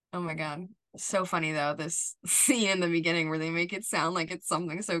 Oh my God. So funny though, this scene in the beginning where they make it sound like it's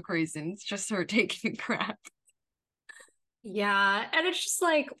something so crazy and it's just her taking a crap. Yeah, and it's just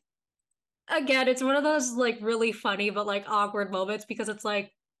like, again, it's one of those like really funny but like awkward moments because it's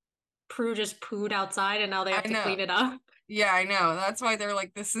like Prue just pooed outside and now they have I to know. clean it up. Yeah, I know. That's why they're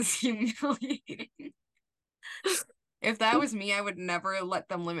like, this is humiliating. If that was me, I would never let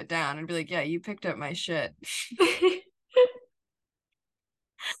them limit down and be like, yeah, you picked up my shit.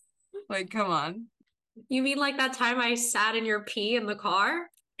 Like, come on. You mean like that time I sat in your pee in the car?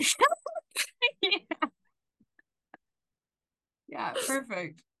 Yeah. Yeah,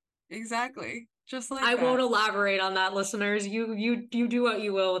 perfect. Exactly. Just like I that. won't elaborate on that, listeners. You do what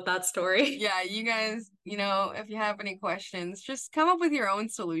you will with that story. Yeah, you guys, if you have any questions, just come up with your own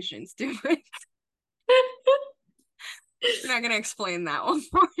solutions to it. We're not gonna explain that one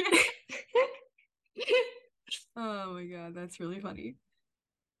for you. Oh my God, that's really funny.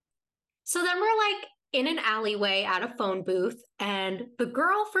 So then we're like in an alleyway at a phone booth, and the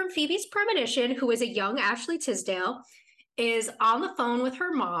girl from Phoebe's Premonition, who is a young Ashley Tisdale, is on the phone with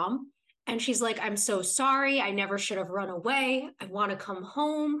her mom. And she's like, I'm so sorry. I never should have run away. I want to come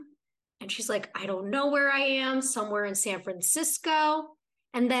home. And she's like, I don't know where I am, somewhere in San Francisco.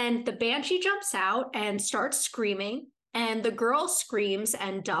 And then the banshee jumps out and starts screaming. And the girl screams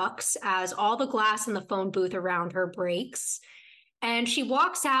and ducks as all the glass in the phone booth around her breaks. And she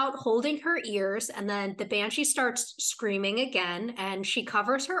walks out holding her ears. And then the banshee starts screaming again. And she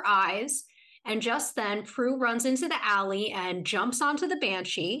covers her eyes. And just then, Prue runs into the alley and jumps onto the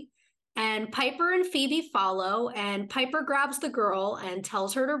banshee. And Piper and Phoebe follow. And Piper grabs the girl and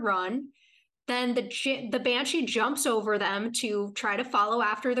tells her to run. Then the banshee jumps over them to try to follow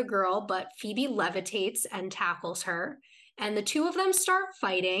after the girl, but Phoebe levitates and tackles her. And the two of them start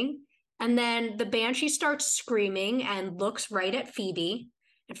fighting. And then the banshee starts screaming and looks right at Phoebe.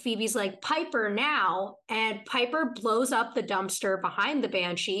 And Phoebe's like, Piper now. And Piper blows up the dumpster behind the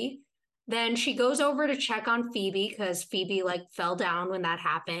banshee. Then she goes over to check on Phoebe because Phoebe like fell down when that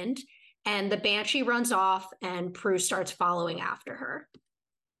happened. And the banshee runs off and Prue starts following after her.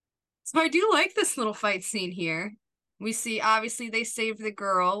 So I do like this little fight scene here. We see, obviously, they saved the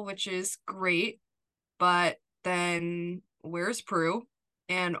girl, which is great. But then, where's Prue?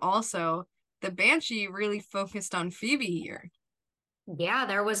 And also, the banshee really focused on Phoebe here. Yeah,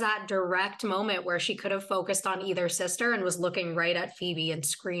 there was that direct moment where she could have focused on either sister and was looking right at Phoebe and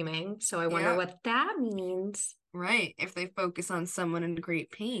screaming. So I wonder Yep. what that means. Right. If they focus on someone in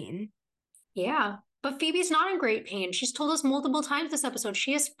great pain. Yeah. But Phoebe's not in great pain. She's told us multiple times this episode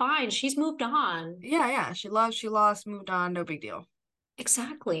she is fine. She's moved on. Yeah. She loves, she lost, moved on, no big deal.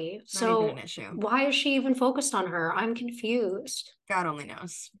 Exactly. Not even an So issue. why is she even focused on her? I'm confused. God only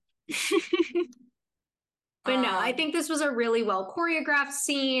knows. But no, I think this was a really well choreographed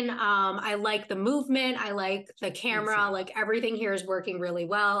scene. I like the movement. I like the camera. too. Like everything here is working really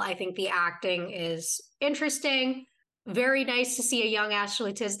well. I think the acting is interesting. Very nice to see a young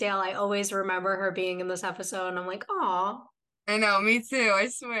Ashley Tisdale. I always remember her being in this episode, and I'm like, oh. I know, me too, I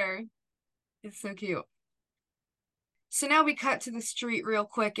swear. It's so cute. So now we cut to the street real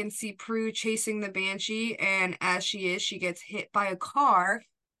quick and see Prue chasing the Banshee, and as she is, she gets hit by a car,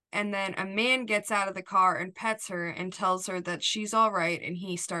 and then a man gets out of the car and pets her and tells her that she's all right, and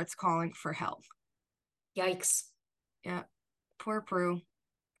he starts calling for help. Yikes. Yeah, poor Prue.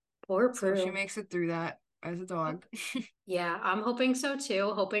 Poor So she Prue. makes it through that as a dog. Yeah, I'm hoping so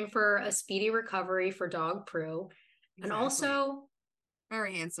too. Hoping for a speedy recovery for dog Prue. And Exactly. also,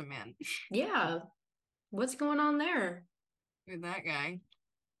 Very handsome man. yeah, what's going on there? With that guy.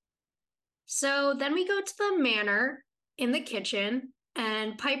 So then we go to the manor in the kitchen,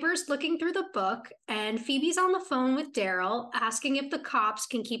 and Piper's looking through the book, and Phoebe's on the phone with Daryl asking if the cops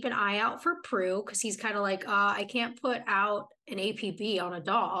can keep an eye out for Prue because he's kind of like, I can't put out an APB on a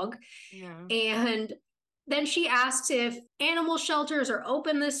dog. Yeah. And then she asks if animal shelters are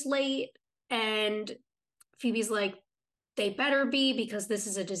open this late, and Phoebe's like, they better be because this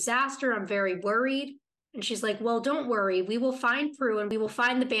is a disaster. I'm very worried. And she's like, well, don't worry. We will find Prue and we will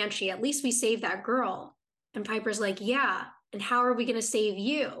find the Banshee. At least we saved that girl. And Piper's like, yeah. And how are we going to save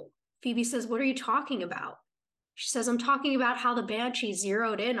you? Phoebe says, what are you talking about? She says, I'm talking about how the Banshee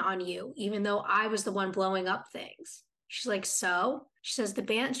zeroed in on you, even though I was the one blowing up things. She's like, so? She says, the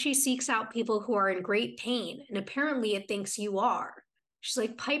Banshee seeks out people who are in great pain, and apparently it thinks you are. She's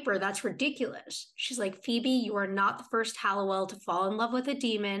like, Piper, that's ridiculous. She's like, Phoebe, you are not the first Hallowell to fall in love with a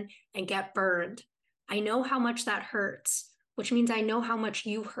demon and get burned. I know how much that hurts, which means I know how much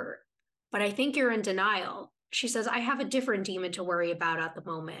you hurt. But I think you're in denial. She says, I have a different demon to worry about at the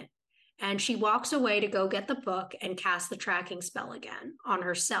moment. And she walks away to go get the book and cast the tracking spell again on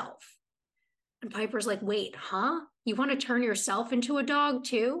herself. And Piper's like, wait, huh? You want to turn yourself into a dog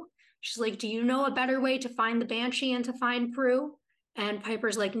too? She's like, do you know a better way to find the Banshee and to find Prue? And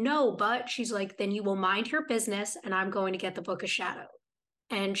Piper's like, no, but she's like, then you will mind your business and I'm going to get the Book of Shadow.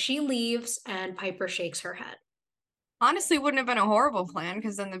 And she leaves and Piper shakes her head. Honestly, wouldn't have been a horrible plan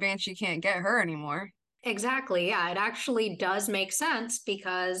because then the Banshee can't get her anymore. Exactly. Yeah, it actually does make sense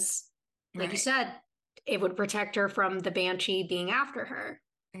because, like you Right. said, it would protect her from the Banshee being after her.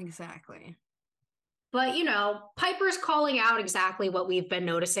 Exactly. But, you know, Piper's calling out exactly what we've been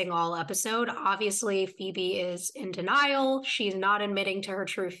noticing all episode. Obviously, Phoebe is in denial. She's not admitting to her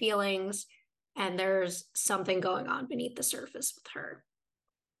true feelings. And there's something going on beneath the surface with her.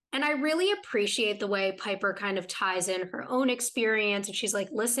 And I really appreciate the way Piper kind of ties in her own experience. And she's like,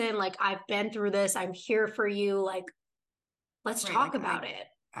 listen, like, I've been through this. I'm here for you. Like, let's Right, talk like, about it.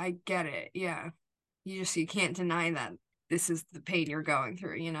 I get it. Yeah. You can't deny that this is the pain you're going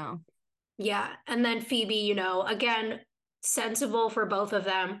through, you know? Yeah. And then Phoebe, you know, again, sensible for both of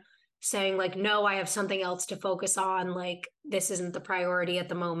them, saying, like, no, I have something else to focus on. Like, this isn't the priority at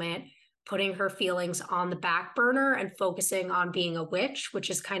the moment. Putting her feelings on the back burner and focusing on being a witch, which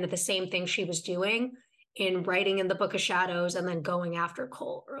is kind of the same thing she was doing in writing in the Book of Shadows and then going after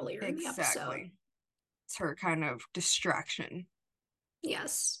Cole earlier in the episode. Exactly. It's her kind of distraction.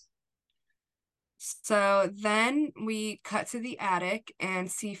 Yes. So then we cut to the attic and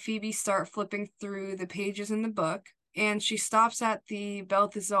see Phoebe start flipping through the pages in the book. And she stops at the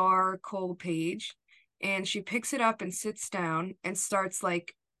Balthazar Cole page and she picks it up and sits down and starts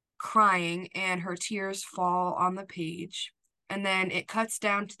like crying, and her tears fall on the page. And then it cuts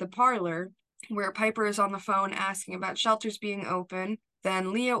down to the parlor where Piper is on the phone asking about shelters being open.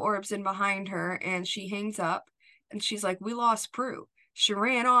 Then Leah orbs in behind her and she hangs up and she's like, we lost Prue. She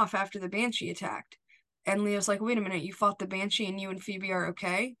ran off after the Banshee attacked. And Leo's like, wait a minute, you fought the Banshee and you and Phoebe are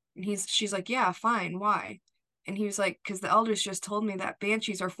okay? And she's like, yeah, fine, why? And he was like, because the elders just told me that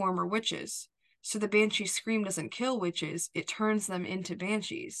Banshees are former witches. So the Banshee scream doesn't kill witches, it turns them into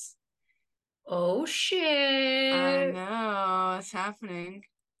Banshees. Oh, shit. I know, it's happening.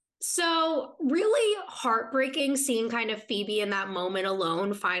 So, really heartbreaking seeing kind of Phoebe in that moment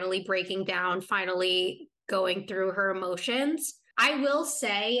alone, finally breaking down, finally going through her emotions. I will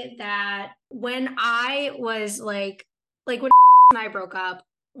say that when I was like when and I broke up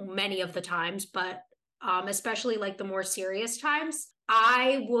many of the times, but especially like the more serious times,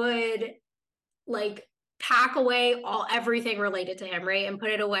 I would like pack away everything related to him, right? And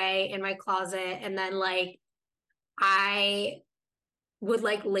put it away in my closet. And then like I would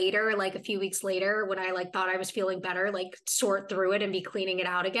like later, like a few weeks later, when I like thought I was feeling better, like sort through it and be cleaning it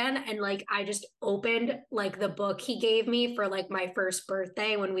out again. And like I just opened like the book he gave me for like my first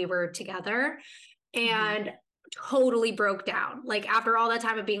birthday when we were together, and totally broke down. Like after all that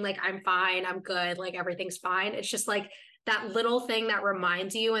time of being like, I'm fine, I'm good, like everything's fine. It's just like that little thing that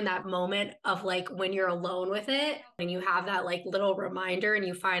reminds you in that moment of like when you're alone with it and you have that like little reminder and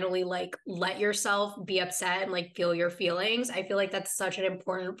you finally like let yourself be upset and like feel your feelings. I feel like that's such an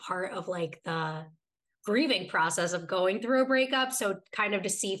important part of like the grieving process of going through a breakup. So kind of to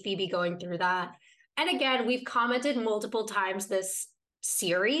see Phoebe going through that. And again, we've commented multiple times this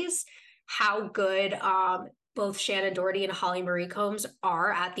series how good both Shannon Doherty and Holly Marie Combs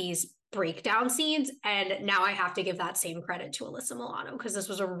are at these breakdown scenes. And now I have to give that same credit to Alyssa Milano because this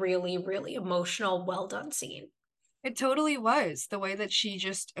was a really, really emotional, well done scene. It totally was. The way that she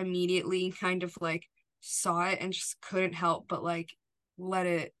just immediately kind of like saw it and just couldn't help but like let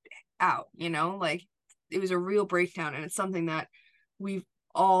it out, you know? Like it was a real breakdown, and it's something that we've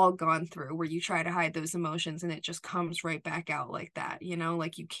all gone through where you try to hide those emotions and it just comes right back out like that, you know?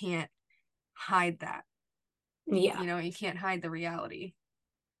 Like you can't hide that. Yeah. You know, you can't hide the reality.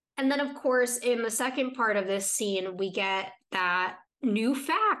 And then, of course, in the second part of this scene, we get that new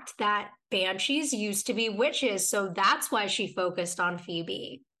fact that banshees used to be witches. So that's why she focused on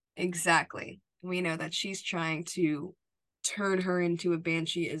Phoebe. Exactly. We know that she's trying to turn her into a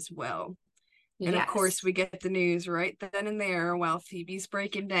banshee as well. And Yes. of course, we get the news right then and there while Phoebe's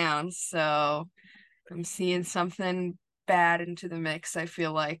breaking down. So I'm seeing something bad into the mix, I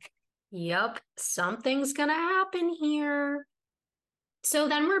feel like. Yep, something's gonna happen here. So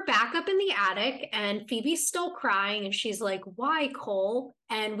then we're back up in the attic and Phoebe's still crying and she's like, why, Cole?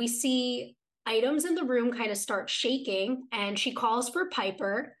 And we see items in the room kind of start shaking and she calls for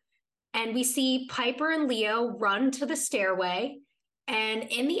Piper. And we see Piper and Leo run to the stairway. And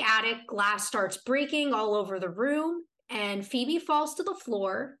in the attic, glass starts breaking all over the room and Phoebe falls to the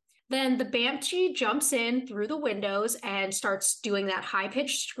floor. Then the banshee jumps in through the windows and starts doing that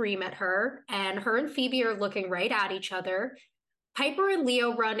high-pitched scream at her. And her and Phoebe are looking right at each other. Piper and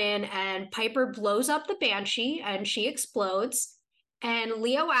Leo run in and Piper blows up the banshee and she explodes. And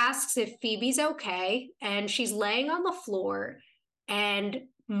Leo asks if Phoebe's okay. And she's laying on the floor and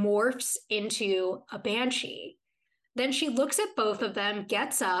morphs into a banshee. Then she looks at both of them,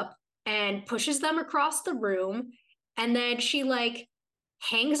 gets up, and pushes them across the room. And then she like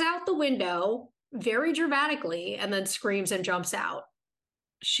hangs out the window very dramatically and then screams and jumps out.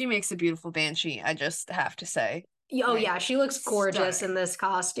 She makes a beautiful banshee, I just have to say. Oh, yeah, she looks gorgeous stunning. in this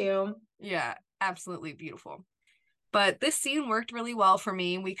costume. Yeah, absolutely beautiful. But this scene worked really well for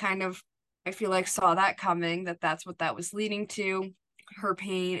me. We kind of, I feel like, saw that coming, that's what that was leading to, her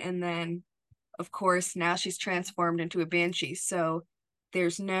pain. And then, of course, now she's transformed into a banshee. So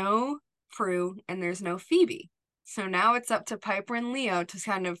there's no Prue and there's no Phoebe. So now it's up to Piper and Leo to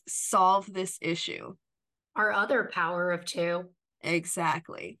kind of solve this issue. Our other power of two.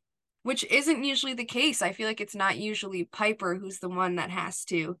 Exactly. Which isn't usually the case. I feel like it's not usually Piper who's the one that has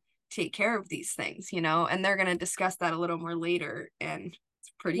to take care of these things, you know? And they're going to discuss that a little more later. And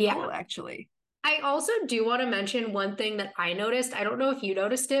it's pretty cool, actually. I also do want to mention one thing that I noticed. I don't know if you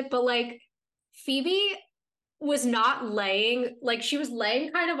noticed it, but like Phoebe was not laying, like she was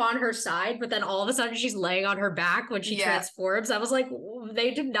laying kind of on her side, but then all of a sudden she's laying on her back when she transforms. I was like,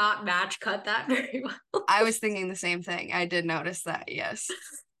 they did not match cut that very well. I was thinking the same thing. I did notice that, yes.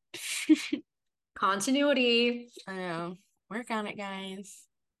 Continuity. I know. Work on it, guys.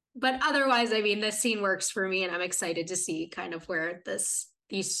 But otherwise, I mean, this scene works for me and I'm excited to see kind of where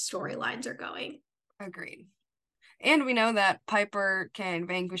these storylines are going. Agreed. And we know that Piper can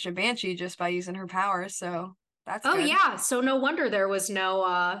vanquish a banshee just by using her powers, so that's good. Yeah, so no wonder there was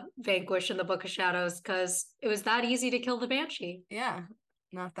no vanquish in the Book of Shadows, because it was that easy to kill the banshee. Yeah,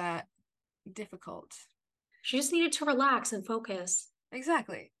 not that difficult. She just needed to relax and focus.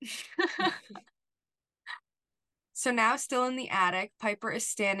 Exactly. So now, still in the attic, Piper is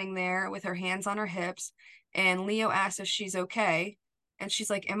standing there with her hands on her hips, and Leo asks if she's okay. And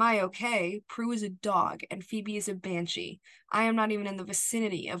she's like, am I okay? Prue is a dog, and Phoebe is a banshee. I am not even in the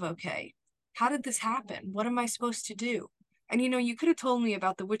vicinity of okay. How did this happen? What am I supposed to do? And, you know, you could have told me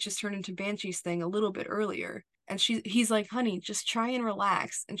about the witches turn into banshees thing a little bit earlier. And he's like, honey, just try and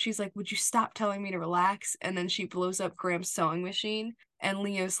relax. And she's like, would you stop telling me to relax? And then she blows up Graham's sewing machine. And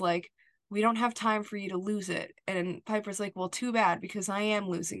Leo's like, we don't have time for you to lose it. And Piper's like, well, too bad, because I am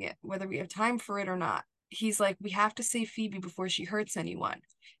losing it, whether we have time for it or not. He's like, we have to save Phoebe before she hurts anyone.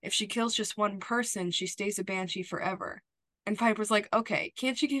 If she kills just one person, she stays a Banshee forever. And Piper's like, okay,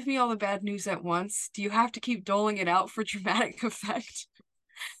 can't you give me all the bad news at once? Do you have to keep doling it out for dramatic effect?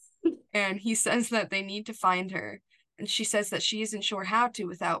 And he says that they need to find her. And she says that she isn't sure how to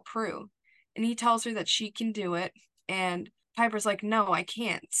without Prue. And he tells her that she can do it. And Piper's like, no, I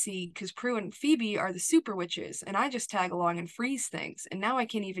can't. See, because Prue and Phoebe are the super witches, and I just tag along and freeze things. And now I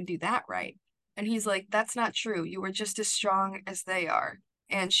can't even do that right. And he's like, that's not true. You were just as strong as they are.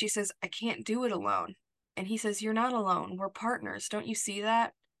 And she says, I can't do it alone. And he says, you're not alone. We're partners. Don't you see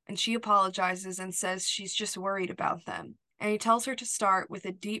that? And she apologizes and says she's just worried about them. And he tells her to start with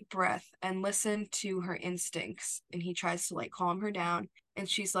a deep breath and listen to her instincts. And he tries to like calm her down. And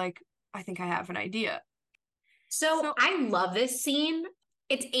she's like, I think I have an idea. So I love this scene.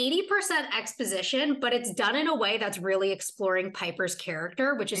 It's 80% exposition, but it's done in a way that's really exploring Piper's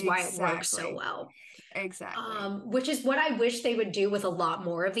character, which is why it works so well. Exactly. Which is what I wish they would do with a lot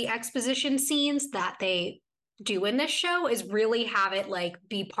more of the exposition scenes that they do in this show, is really have it like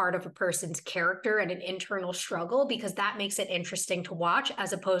be part of a person's character and an internal struggle, because that makes it interesting to watch,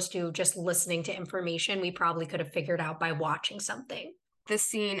 as opposed to just listening to information we probably could have figured out by watching something. This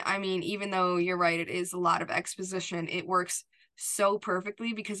scene, I mean, even though you're right, it is a lot of exposition, it works so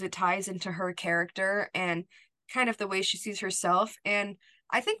perfectly because it ties into her character and kind of the way she sees herself. And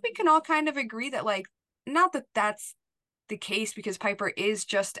I think we can all kind of agree that, like, not that that's the case, because Piper is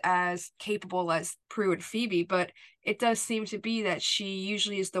just as capable as Prue and Phoebe, but it does seem to be that she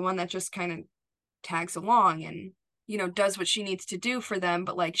usually is the one that just kind of tags along and, you know, does what she needs to do for them.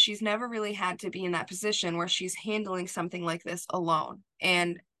 But like, she's never really had to be in that position where she's handling something like this alone.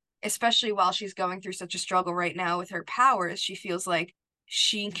 And especially while she's going through such a struggle right now with her powers, she feels like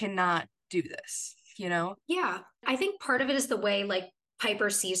she cannot do this, you know? Yeah. I think part of it is the way like Piper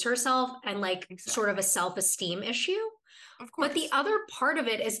sees herself and like sort of a self-esteem issue. Of course. But the other part of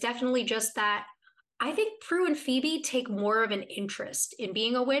it is definitely just that I think Prue and Phoebe take more of an interest in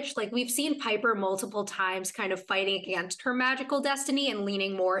being a witch. Like, we've seen Piper multiple times kind of fighting against her magical destiny and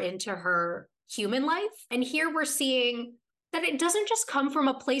leaning more into her human life. And here we're seeing that it doesn't just come from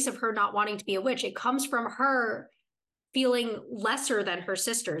a place of her not wanting to be a witch. It comes from her feeling lesser than her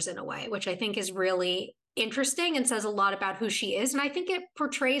sisters in a way, which I think is really interesting and says a lot about who she is. And I think it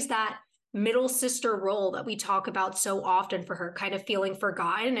portrays that middle sister role that we talk about so often for her, kind of feeling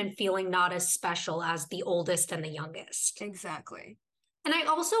forgotten and feeling not as special as the oldest and the youngest. Exactly. And I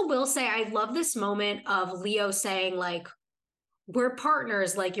also will say, I love this moment of Leo saying, like, we're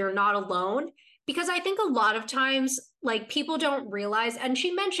partners, like, you're not alone. Because I think a lot of times, like, people don't realize, and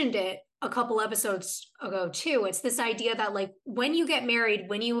she mentioned it a couple episodes ago too, it's this idea that like when you get married,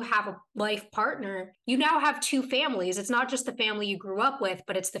 when you have a life partner, you now have two families. It's not just the family you grew up with,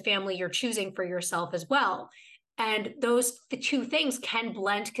 but it's the family you're choosing for yourself as well. And the two things can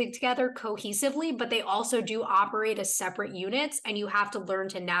blend together cohesively, but they also do operate as separate units, and you have to learn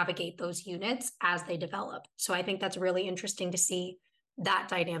to navigate those units as they develop. So I think that's really interesting to see that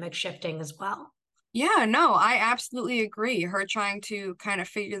dynamic shifting as well. Yeah, no, I absolutely agree. Her trying to kind of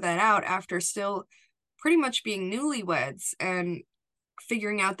figure that out after still pretty much being newlyweds and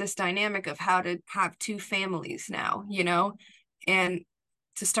figuring out this dynamic of how to have two families now, you know, and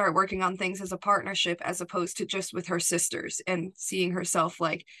to start working on things as a partnership as opposed to just with her sisters, and seeing herself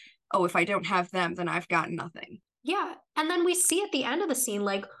like, oh, if I don't have them, then I've got nothing. Yeah. And then we see at the end of the scene,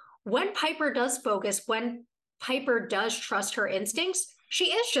 like, when Piper does focus, when Piper does trust her instincts, she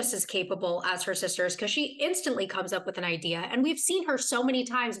is just as capable as her sisters, because she instantly comes up with an idea. And we've seen her so many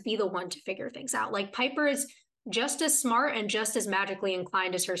times be the one to figure things out. Like, Piper is just as smart and just as magically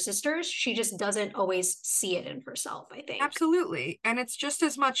inclined as her sisters. She just doesn't always see it in herself, I think. Absolutely. And it's just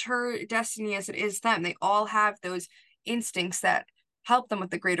as much her destiny as it is them. They all have those instincts that help them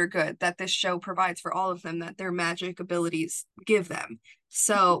with the greater good that this show provides for all of them, that their magic abilities give them.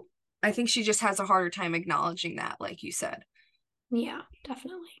 So I think she just has a harder time acknowledging that, like you said. Yeah,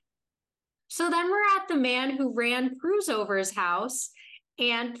 definitely. So then we're at the man who ran Prue's over's house,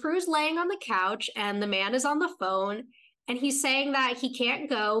 and Prue's laying on the couch, and the man is on the phone, and he's saying that he can't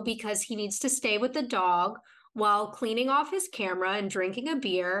go because he needs to stay with the dog while cleaning off his camera and drinking a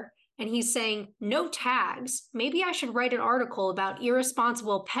beer. And he's saying, no tags. Maybe I should write an article about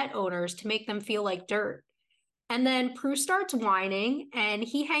irresponsible pet owners to make them feel like dirt. And then Prue starts whining, and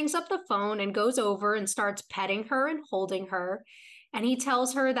he hangs up the phone and goes over and starts petting her and holding her. And he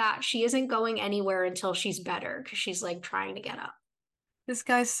tells her that she isn't going anywhere until she's better, because she's like trying to get up. This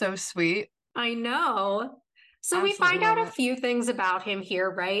guy's so sweet. I know. So we Absolutely find out love a it. few things about him here,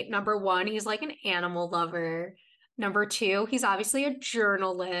 right? Number one, he's like an animal lover. Number two, he's obviously a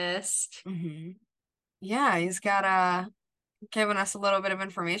journalist. Yeah, he's got given us a little bit of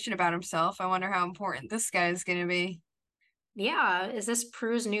information about himself. I wonder how important this guy is going to be. Yeah, is this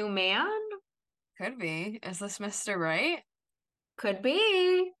Prue's new man? Could be. Is this Mr. Right? Could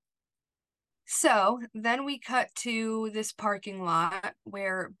be. So then we cut to this parking lot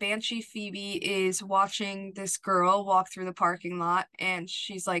where Banshee Phoebe is watching this girl walk through the parking lot, and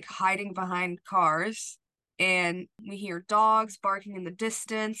she's like hiding behind cars, and we hear dogs barking in the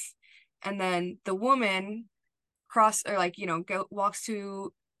distance, and then the woman walks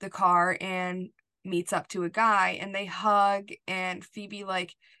to the car and meets up to a guy, and they hug, and Phoebe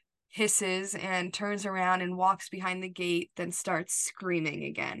like hisses and turns around and walks behind the gate, then starts screaming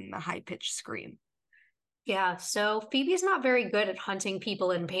again, a high-pitched scream. Yeah, so Phoebe's not very good at hunting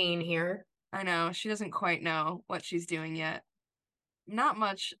people in pain here. I know, she doesn't quite know what she's doing yet. Not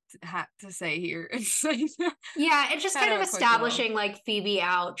much to say here. It's like Yeah, it's just kind of a quick little- establishing like Phoebe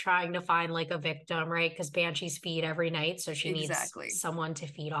out trying to find like a victim, right? Because Banshees feed every night, so she Exactly. needs someone to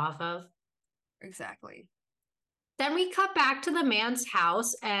feed off of. Exactly. Then we cut back to the man's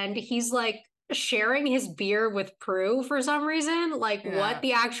house and he's like sharing his beer with Prue for some reason. Like, Yeah. what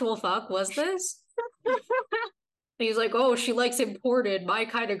the actual fuck was this? And he's like, oh, she likes imported, my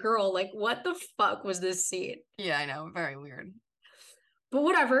kind of girl. Like, what the fuck was this scene? Yeah, I know. Very weird. But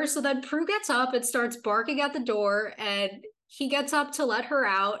whatever. So then Prue gets up and starts barking at the door, and he gets up to let her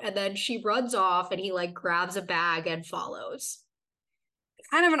out, and then she runs off and he like grabs a bag and follows.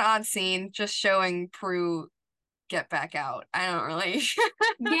 Kind of an odd scene, just showing Prue get back out. I don't really.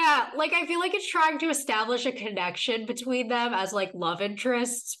 Yeah, like I feel like it's trying to establish a connection between them as like love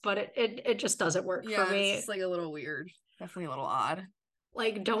interests, but it just doesn't work Yeah, for me. it's just like a little weird. Definitely a little odd.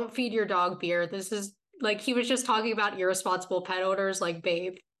 Like, don't feed your dog beer. This is like he was just talking about irresponsible pet owners. Like,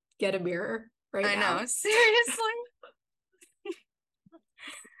 babe, get a mirror right now. I know, seriously.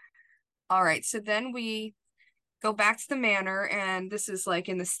 All right, so then we go back to the manor, and this is like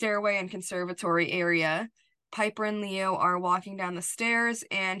in the stairway and conservatory area. Piper and Leo are walking down the stairs,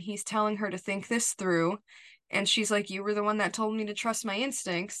 and he's telling her to think this through. And she's like, you were the one that told me to trust my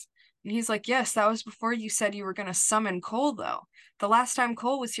instincts. And he's like, yes, that was before you said you were going to summon Cole, though. The last time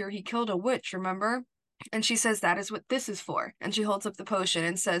Cole was here, he killed a witch, remember? And she says that is what this is for. And she holds up the potion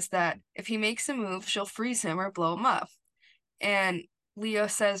and says that if he makes a move, she'll freeze him or blow him up. And Leo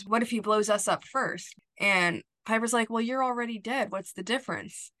says, what if he blows us up first? And Piper's like, well, you're already dead. What's the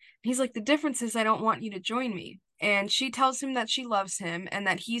difference? He's like, the difference is I don't want you to join me. And she tells him that she loves him and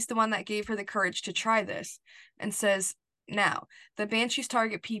that he's the one that gave her the courage to try this, and says, now, the Banshees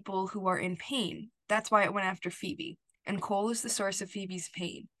target people who are in pain. That's why it went after Phoebe. And Cole is the source of Phoebe's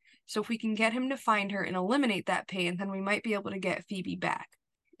pain. So if we can get him to find her and eliminate that pain, then we might be able to get Phoebe back.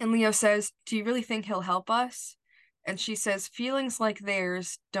 And Leo says, do you really think he'll help us? And she says, feelings like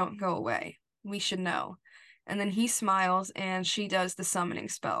theirs don't go away. We should know. And then he smiles, and she does the summoning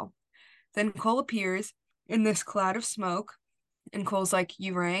spell. Then Cole appears in this cloud of smoke, and Cole's like,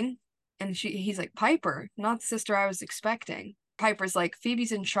 you rang? And he's like, Piper, not the sister I was expecting. Piper's like,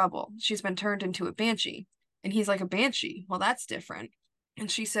 Phoebe's in trouble. She's been turned into a banshee. And he's like, a banshee? Well, that's different.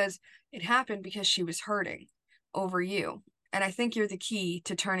 And she says, it happened because she was hurting over you. And I think you're the key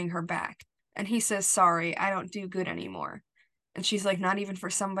to turning her back. And he says, sorry, I don't do good anymore. And she's like, not even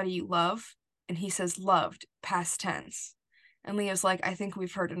for somebody you love? And he says, loved, past tense. And Leo's like, I think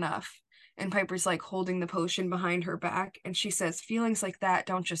we've heard enough. And Piper's like holding the potion behind her back. And she says, feelings like that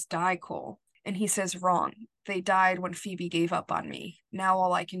don't just die, Cole. And he says, wrong. They died when Phoebe gave up on me. Now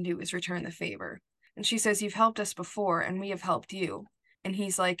all I can do is return the favor. And she says, you've helped us before, and we have helped you. And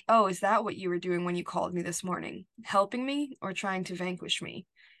he's like, oh, is that what you were doing when you called me this morning? Helping me or trying to vanquish me?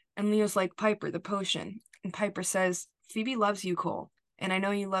 And Leo's like, Piper, the potion. And Piper says, Phoebe loves you, Cole. And I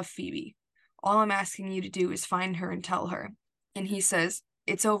know you love Phoebe. All I'm asking you to do is find her and tell her. And he says,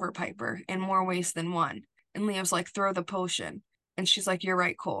 it's over, Piper, in more ways than one. And Leo's like, throw the potion. And she's like, you're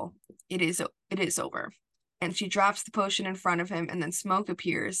right, Cole. It is over. And she drops the potion in front of him, and then smoke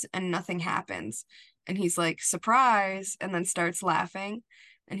appears, and nothing happens. And he's like, surprise, and then starts laughing.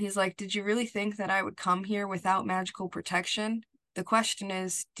 And he's like, did you really think that I would come here without magical protection? The question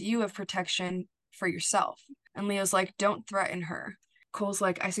is, do you have protection for yourself? And Leo's like, don't threaten her. Cole's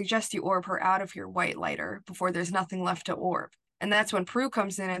like, I suggest you orb her out of here, White Lighter, before there's nothing left to orb. And that's when Prue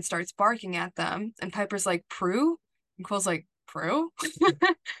comes in and starts barking at them. And Piper's like, Prue? And Cole's like, Prue?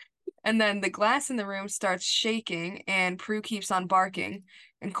 And then the glass in the room starts shaking, and Prue keeps on barking.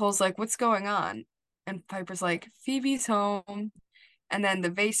 And Cole's like, what's going on? And Piper's like, Phoebe's home. And then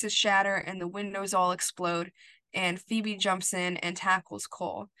the vases shatter and the windows all explode. And Phoebe jumps in and tackles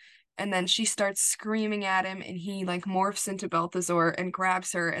Cole. And then she starts screaming at him, and he like morphs into Balthazar and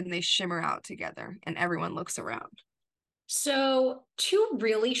grabs her, and they shimmer out together, and everyone looks around. So, two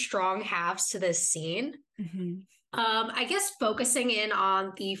really strong halves to this scene. Mm-hmm. I guess focusing in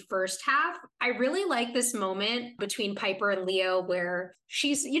on the first half, I really like this moment between Piper and Leo where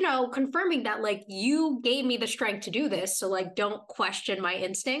she's, confirming that, like, you gave me the strength to do this. So, like, don't question my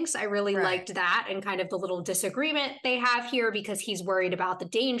instincts. I really liked that and kind of the little disagreement they have here because he's worried about the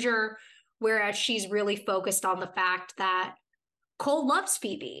danger, whereas she's really focused on the fact that Cole loves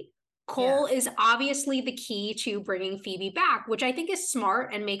Phoebe. Cole is obviously the key to bringing Phoebe back, which I think is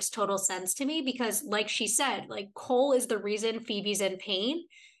smart and makes total sense to me because, like she said, like Cole is the reason Phoebe's in pain,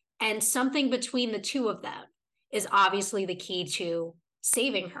 and something between the two of them is obviously the key to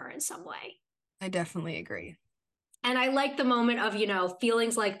saving her in some way. I definitely agree. And I like the moment of,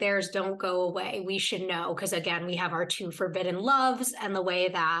 feelings like theirs don't go away. We should know because, again, we have our two forbidden loves and the way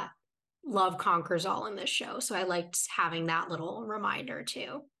that love conquers all in this show. So I liked having that little reminder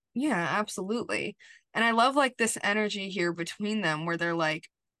too. Yeah, absolutely. And I love like this energy here between them where they're like,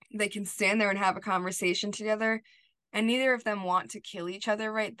 they can stand there and have a conversation together, and neither of them want to kill each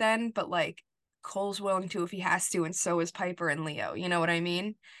other right then, but like Cole's willing to if he has to, and so is Piper and Leo. You know what I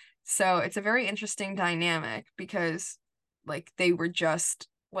mean? So it's a very interesting dynamic because like they were just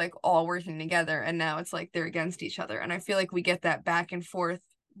like all working together, and now it's like they're against each other. And I feel like we get that back and forth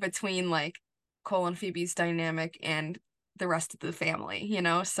between like Cole and Phoebe's dynamic and the rest of the family,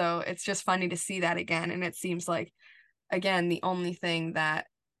 so it's just funny to see that again. And it seems like, again, the only thing that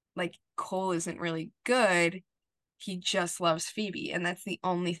like Cole isn't really good, he just loves Phoebe, and that's the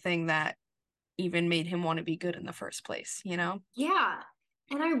only thing that even made him want to be good in the first place. Yeah,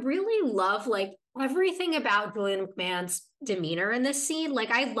 and I really love like everything about Julian McMahon's demeanor in this scene. Like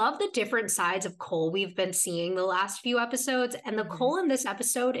I love the different sides of Cole we've been seeing the last few episodes, and the Cole in this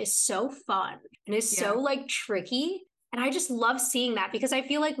episode is so fun and is so like tricky. And I just love seeing that because I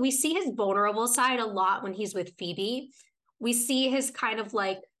feel like we see his vulnerable side a lot when he's with Phoebe. We see his kind of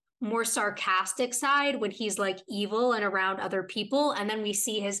like more sarcastic side when he's like evil and around other people. And then we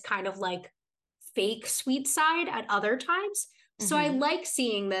see his kind of like fake sweet side at other times. So I like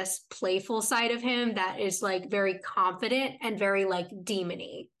seeing this playful side of him that is like very confident and very like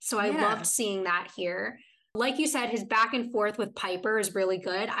demony. So I loved seeing that here. Like you said, his back and forth with Piper is really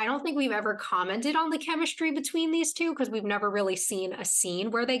good. I don't think we've ever commented on the chemistry between these two because we've never really seen a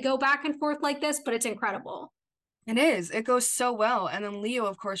scene where they go back and forth like this, but it's incredible. It is. It goes so well. And then Leo,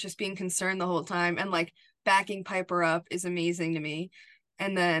 of course, just being concerned the whole time and like backing Piper up is amazing to me.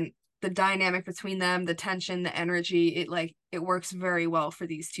 And then the dynamic between them, the tension, the energy, it works very well for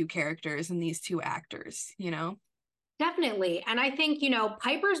these two characters and these two actors, Definitely. And I think,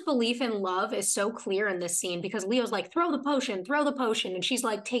 Piper's belief in love is so clear in this scene because Leo's like, throw the potion. And she's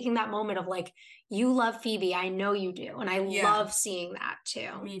like taking that moment of like, you love Phoebe. I know you do. And I love seeing that too.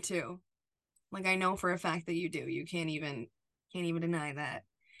 Me too. Like, I know for a fact that you do. You can't even deny that.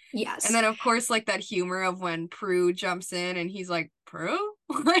 Yes. And then of course, like that humor of when Prue jumps in and he's like, Prue?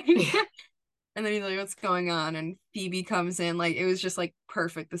 And then he's like, what's going on? And Phoebe comes in. Like, it was just like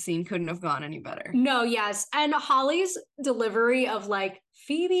perfect. The scene couldn't have gone any better. No, yes. And Holly's delivery of like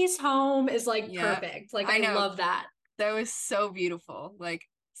Phoebe's home is like perfect. Like, I love that. That was so beautiful. Like,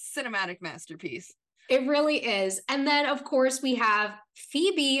 cinematic masterpiece. It really is. And then, of course, we have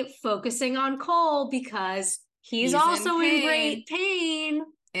Phoebe focusing on Cole because he's also in great pain.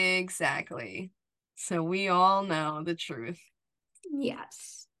 Exactly. So we all know the truth.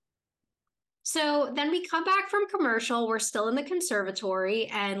 Yes. So then we come back from commercial. We're still in the conservatory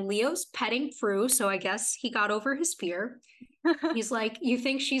and Leo's petting Prue. So I guess he got over his fear. He's like, you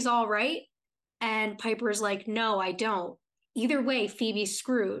think she's all right? And Piper's like, no, I don't. Either way, Phoebe's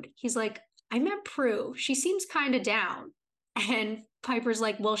screwed. He's like, I meant Prue. She seems kind of down. And Piper's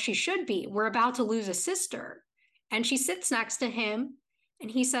like, well, she should be. We're about to lose a sister. And she sits next to him.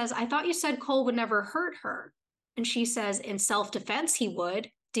 And he says, I thought you said Cole would never hurt her. And she says, in self-defense, he would.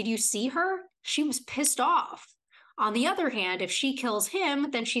 Did you see her? She was pissed off. On the other hand, if she kills him,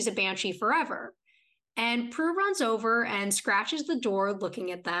 then she's a banshee forever. And Prue runs over and scratches the door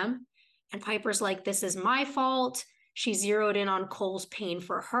looking at them. And Piper's like, this is my fault. She zeroed in on Cole's pain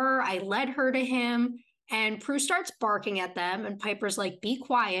for her. I led her to him. And Prue starts barking at them. And Piper's like, be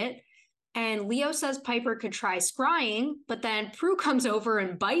quiet. And Leo says Piper could try scrying. But then Prue comes over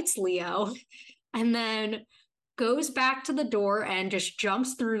and bites Leo. And then goes back to the door and just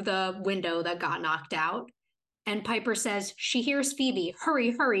jumps through the window that got knocked out. And Piper says, she hears Phoebe,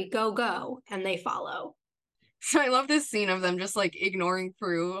 hurry, hurry, go, go. And they follow. So I love this scene of them just like ignoring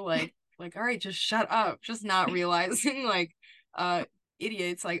Prue, like, all right, just shut up, just not realizing like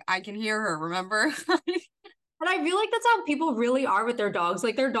idiots, like I can hear her, remember? And I feel like that's how people really are with their dogs.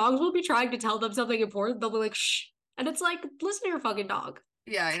 Like their dogs will be trying to tell them something important. They'll be like, shh. And it's like, listen to your fucking dog.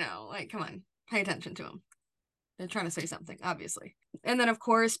 Yeah, I know. Like, come on, pay attention to them. They're trying to say something, obviously. And then, of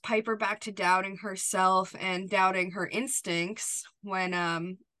course, Piper back to doubting herself and doubting her instincts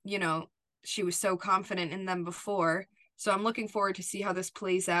when, she was so confident in them before. So I'm looking forward to see how this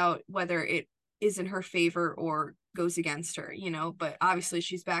plays out, whether it is in her favor or goes against her, but obviously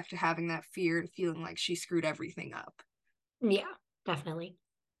she's back to having that fear and feeling like she screwed everything up. Yeah, definitely.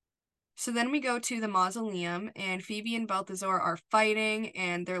 So then we go to the mausoleum, and Phoebe and Balthazar are fighting,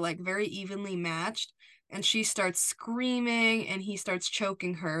 and they're like very evenly matched. And she starts screaming, and he starts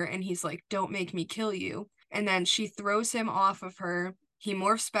choking her, and he's like, "Don't make me kill you." And then she throws him off of her. He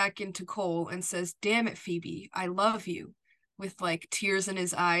morphs back into Cole and says, "Damn it, Phoebe, I love you," with like tears in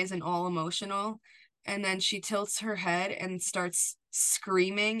his eyes and all emotional. And then she tilts her head and starts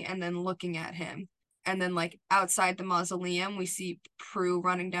screaming and then looking at him. And then, like, outside the mausoleum, we see Prue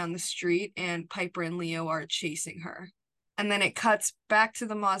running down the street, and Piper and Leo are chasing her. And then it cuts back to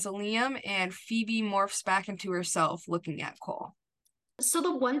the mausoleum, and Phoebe morphs back into herself, looking at Cole. So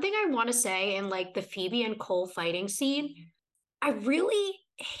the one thing I want to say in like the Phoebe and Cole fighting scene, I really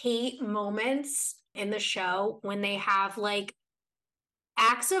hate moments in the show when they have like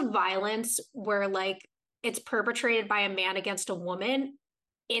acts of violence where like it's perpetrated by a man against a woman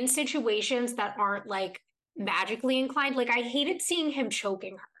in situations that aren't like magically inclined. Like I hated seeing him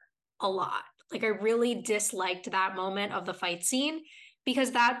choking her a lot. Like I really disliked that moment of the fight scene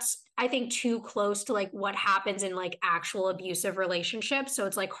because that's I think too close to like what happens in like actual abusive relationships. So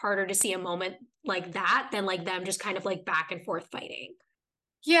it's like harder to see a moment like that than like them just kind of like back and forth fighting.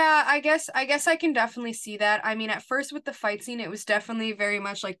 Yeah, I guess I can definitely see that. I mean, at first with the fight scene, it was definitely very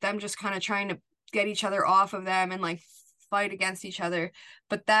much like them just kind of trying to get each other off of them and like fight against each other.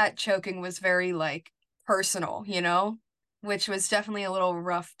 But that choking was very like personal, which was definitely a little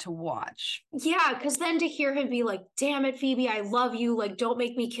rough to watch. Yeah, because then to hear him be like, damn it, Phoebe, I love you, like don't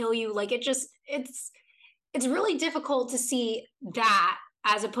make me kill you, like it's really difficult to see that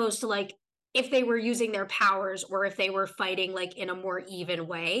as opposed to like if they were using their powers or if they were fighting like in a more even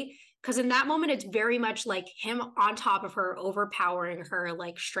way. Because in that moment, it's very much like him on top of her, overpowering her,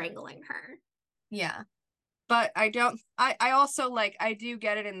 like strangling her. Yeah. But I also like, I do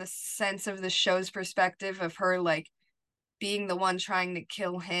get it in the sense of the show's perspective of her like being the one trying to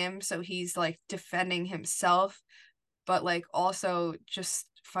kill him. So he's like defending himself, but like also just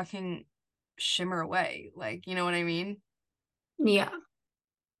fucking shimmer away. Like, you know what I mean? Yeah.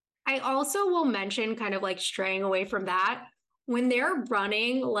 I also will mention, kind of like straying away from that, when they're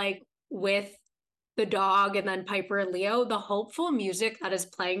running like with the dog and then Piper and Leo, the hopeful music that is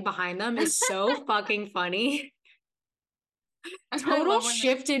playing behind them is so fucking funny. Total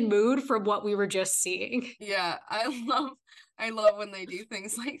shift in mood from what we were just seeing. Yeah, I love when they do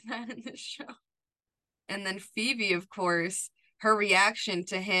things like that in this show. And then Phoebe, of course, her reaction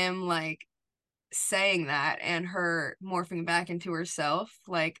to him like saying that and her morphing back into herself,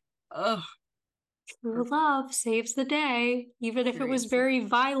 like, ugh. True love saves the day, even if it was Seriously. very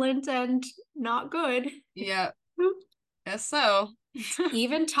violent and not good. Yeah, guess so.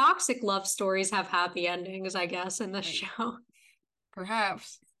 Even toxic love stories have happy endings, I guess, in this Like, show.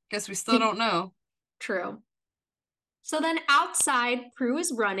 perhaps. Guess we still don't know. True. So then outside, Prue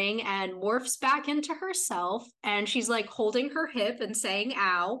is running and morphs back into herself, and she's like holding her hip and saying,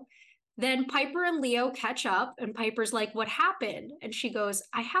 ow. Then Piper and Leo catch up, and Piper's like, what happened? And she goes,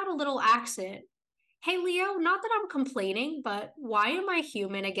 I had a little accident. Hey, Leo, not that I'm complaining, but why am I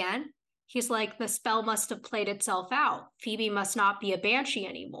human again? He's like, the spell must have played itself out. Phoebe must not be a banshee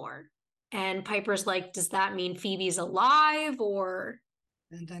anymore. And Piper's like, does that mean Phoebe's alive or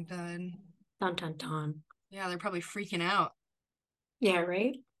Dun, dun, dun. dun dun dun? Yeah, they're probably freaking out. Yeah,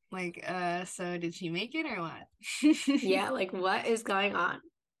 right? Like, so did she make it or what? Yeah, like what is going on?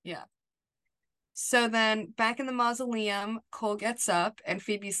 Yeah. So then back in the mausoleum, Cole gets up and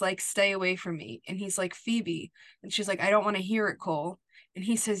Phoebe's like, stay away from me. And he's like, Phoebe. And she's like, I don't want to hear it, Cole. And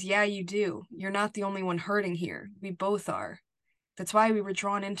he says, yeah, you do. You're not the only one hurting here. We both are. That's why we were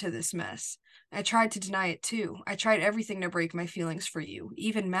drawn into this mess. I tried to deny it too. I tried everything to break my feelings for you,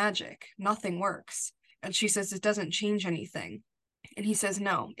 even magic. Nothing works. And she says, it doesn't change anything. And he says,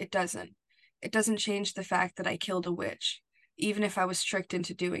 no, it doesn't. It doesn't change the fact that I killed a witch, even if I was tricked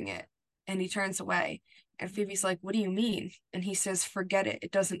into doing it. And he turns away. And Phoebe's like, what do you mean? And he says, forget it.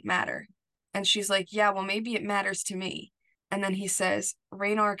 It doesn't matter. And she's like, yeah, well, maybe it matters to me. And then he says,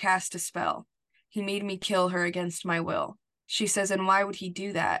 Raynor cast a spell. He made me kill her against my will. She says, and why would he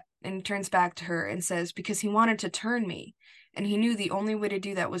do that? And he turns back to her and says, because he wanted to turn me. And he knew the only way to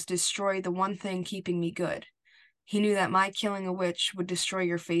do that was destroy the one thing keeping me good. He knew that my killing a witch would destroy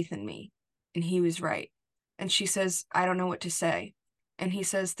your faith in me. And he was right. And she says, I don't know what to say. And he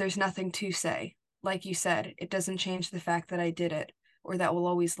says, there's nothing to say. Like you said, it doesn't change the fact that I did it, or that we'll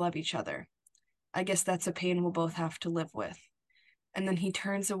always love each other. I guess that's a pain we'll both have to live with. And then he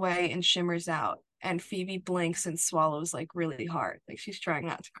turns away and shimmers out. And Phoebe blinks and swallows like really hard. Like she's trying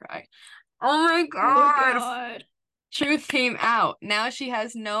not to cry. Oh my God. Truth came out. Now she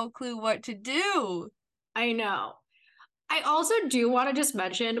has no clue what to do. I know. I also do want to just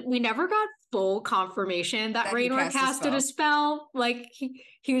mention, we never got full confirmation that he Raynor casted a spell. Like,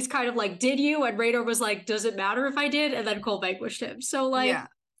 he was kind of like, did you? And Raynor was like, does it matter if I did? And then Cole vanquished him. So, like, yeah.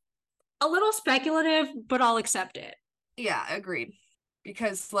 A little speculative, but I'll accept it. Yeah, agreed.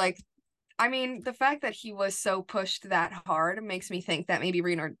 Because, like, I mean, the fact that he was so pushed that hard makes me think that maybe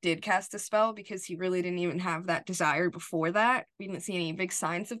Raynor did cast a spell because he really didn't even have that desire before that. We didn't see any big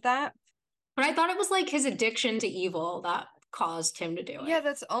signs of that. But I thought it was like his addiction to evil that caused him to do it. Yeah,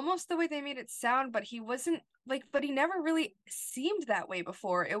 that's almost the way they made it sound, but he wasn't like, but he never really seemed that way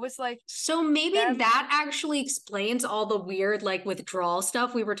before. It was like, so maybe that actually explains all the weird like withdrawal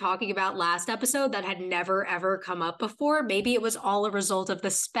stuff we were talking about last episode that had never ever come up before. Maybe it was all a result of the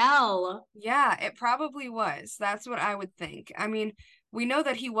spell. Yeah, it probably was. That's what I would think. I mean, we know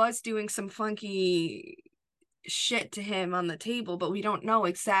that he was doing some funky shit to him on the table, but we don't know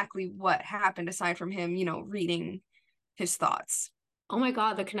exactly what happened aside from him, you know, reading his thoughts. Oh my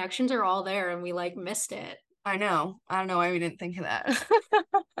God, the connections are all there and we like missed it. I know. I don't know why we didn't think of that.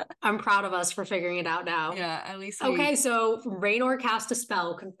 I'm proud of us for figuring it out now. Yeah, at least Okay, so Raynor cast a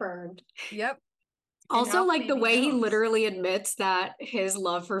spell, confirmed. Yep. Also, like, the way he knows. literally admits that his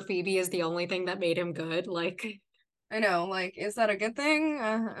love for Phoebe is the only thing that made him good. Like, I know, like, is that a good thing?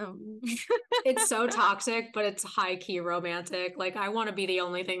 It's so toxic, but it's high-key romantic. Like, I want to be the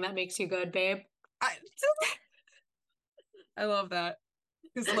only thing that makes you good, babe. I love that.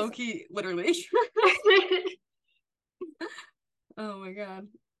 Because low-key, literally. Oh my God.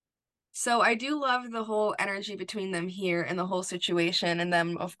 So I do love the whole energy between them here and the whole situation, and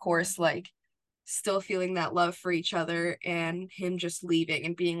them, of course, like, still feeling that love for each other, and him just leaving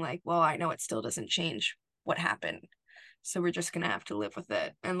and being like, well, I know it still doesn't change what happened, so we're just gonna have to live with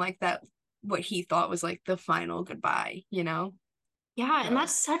it. And like that, what he thought was like the final goodbye, you know? Yeah, and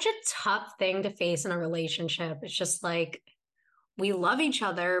that's such a tough thing to face in a relationship. It's just like, we love each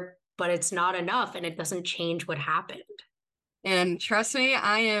other, but it's not enough, and it doesn't change what happened. And trust me,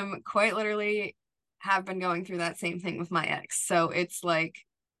 I am quite literally have been going through that same thing with my ex. So it's like,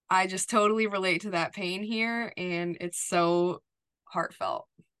 I just totally relate to that pain here, and it's so heartfelt.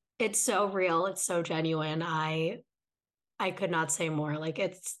 It's so real. It's so genuine. I could not say more. Like,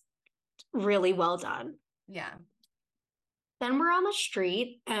 it's really well done. Yeah. Then we're on the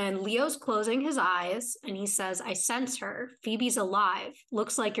street and Leo's closing his eyes and he says, I sense her. Phoebe's alive.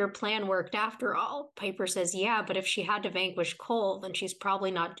 Looks like your plan worked after all. Piper says, yeah, but if she had to vanquish Cole, then she's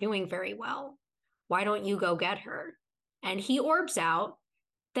probably not doing very well. Why don't you go get her? And he orbs out.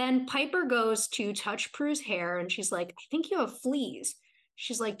 Then Piper goes to touch Prue's hair and she's like, I think you have fleas.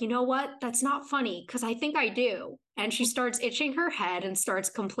 She's like, you know what? That's not funny because I think I do. And she starts itching her head and starts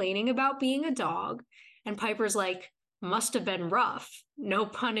complaining about being a dog. And Piper's like, must have been rough. No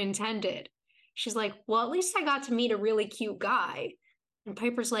pun intended. She's like, well, at least I got to meet a really cute guy. And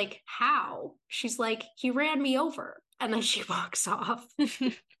Piper's like, how? She's like, he ran me over. And then she walks off.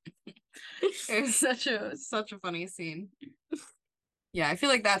 It was such a funny scene. Yeah, I feel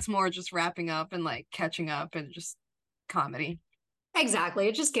like that's more just wrapping up and like catching up and just comedy. Exactly.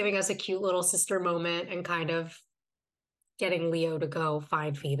 It's just giving us a cute little sister moment and kind of getting Leo to go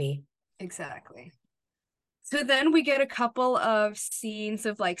find Phoebe. Exactly. So then we get a couple of scenes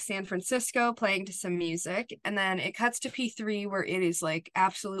of like San Francisco playing to some music, and then it cuts to P3 where it is like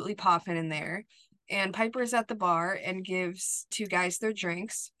absolutely popping in there. And Piper's at the bar and gives two guys their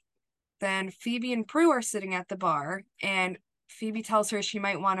drinks. Then Phoebe and Prue are sitting at the bar, and Phoebe tells her she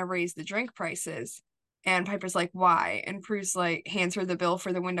might want to raise the drink prices. And Piper's like, why? And Prue's like, hands her the bill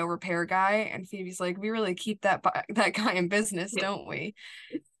for the window repair guy. And Phoebe's like, we really keep that guy in business, don't we?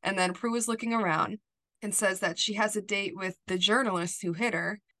 And then Prue is looking around and says that she has a date with the journalist who hit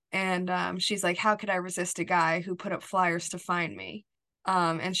her. And she's like, how could I resist a guy who put up flyers to find me?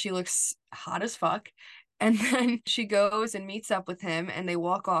 And she looks hot as fuck. And then she goes and meets up with him and they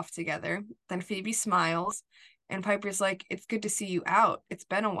walk off together. Then Phoebe smiles and Piper's like, it's good to see you out. It's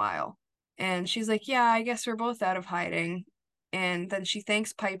been a while. And she's like, yeah, I guess we're both out of hiding. And then she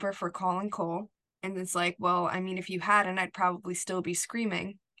thanks Piper for calling Cole. And it's like, well, I mean, if you hadn't, I'd probably still be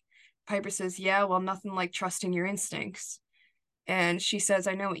screaming. Piper says, yeah, well, nothing like trusting your instincts. And she says,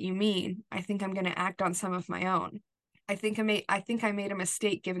 I know what you mean. I think I'm going to act on some of my own. I think I made a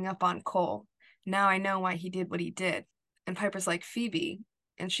mistake giving up on Cole. Now I know why he did what he did. And Piper's like, Phoebe.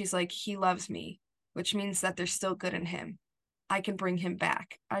 And she's like, he loves me, which means that there's still good in him. I can bring him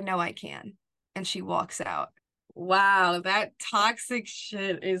back. I know I can. And she walks out. Wow, that toxic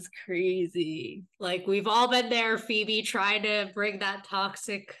shit is crazy. Like, we've all been there, Phoebe, trying to bring that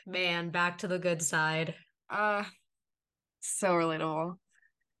toxic man back to the good side. So relatable.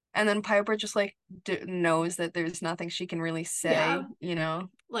 And then Piper just like knows that there's nothing she can really say, Yeah. you know?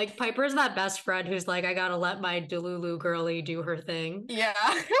 Like, Piper's that best friend who's like, I gotta let my Delulu girly do her thing. Yeah.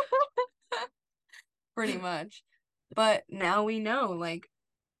 Pretty much. But now we know, like,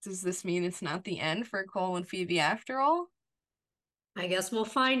 does this mean it's not the end for Cole and Phoebe after all? I guess we'll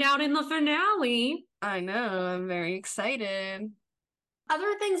find out in the finale. I know, I'm very excited.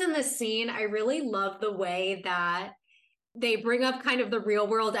 Other things in this scene, I really love the way that they bring up kind of the real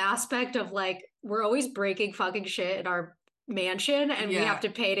world aspect of like, we're always breaking fucking shit in our mansion and we Yeah. have to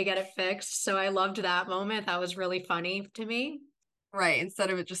pay to get it fixed. So I loved that moment. That was really funny to me. Right, instead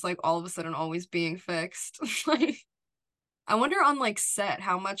of it just like all of a sudden always being fixed. Like, I wonder on like set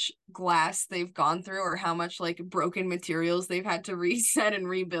how much glass they've gone through or how much like broken materials they've had to reset and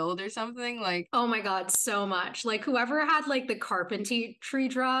rebuild or something. Like, Oh my God, so much. Like whoever had like the carpentry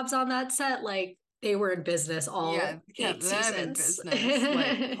jobs on that set, like they were in business all yeah, kept 8 them in seasons. business,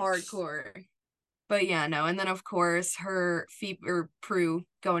 like hardcore. But yeah, no, and then of course her Phoebe or Prue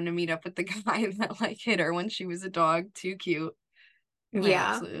going to meet up with the guy that like hit her when she was a dog, too cute. And I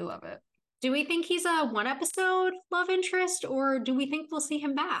Yeah. absolutely love it. Do we think he's a one episode love interest or do we think we'll see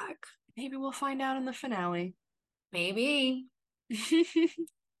him back? Maybe we'll find out in the finale. Maybe.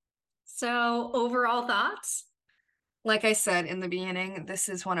 So, overall thoughts? Like I said in the beginning, this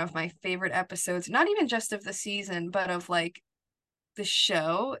is one of my favorite episodes, not even just of the season, but of like the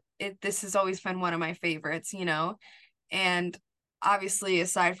show. This has always been one of my favorites, you know? And obviously,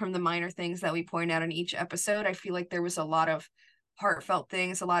 aside from the minor things that we point out in each episode, I feel like there was a lot of heartfelt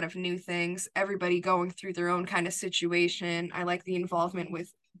things, a lot of new things, everybody going through their own kind of situation. I like the involvement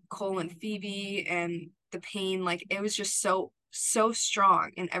with Cole and Phoebe and the pain. Like, it was just so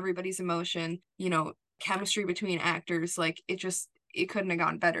strong in everybody's emotion, you know, chemistry between actors. Like, it couldn't have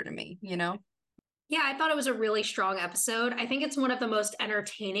gone better to me, you know? Yeah, I thought it was a really strong episode. I think it's one of the most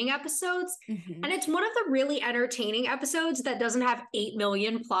entertaining episodes. Mm-hmm. And it's one of the really entertaining episodes that doesn't have 8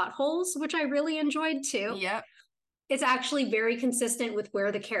 million plot holes, which I really enjoyed too. Yep. It's actually very consistent with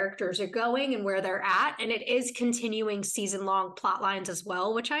where the characters are going and where they're at. And it is continuing season-long plot lines as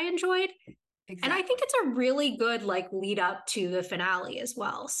well, which I enjoyed. Exactly. And I think it's a really good like lead up to the finale as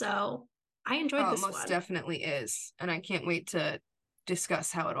well. So I enjoyed this one. It most definitely is. And I can't wait to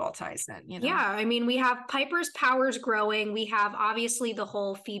discuss how it all ties in, you know? Yeah, I mean, we have Piper's powers growing. We have obviously the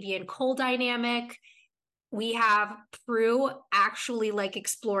whole Phoebe and Cole dynamic. We have Prue actually like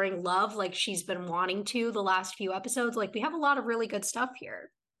exploring love like she's been wanting to the last few episodes. Like we have a lot of really good stuff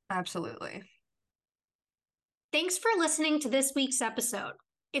here. Absolutely. Thanks for listening to this week's episode.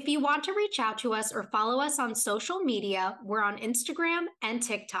 If you want to reach out to us or follow us on social media, we're on Instagram and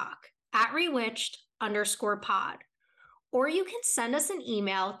TikTok at rewitched_pod. Or you can send us an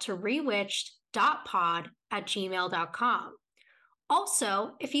email to rewitched.pod@gmail.com.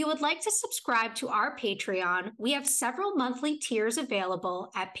 Also, if you would like to subscribe to our Patreon, we have several monthly tiers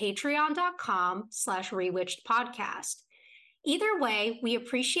available at patreon.com/rewitchedpodcast. Either way, we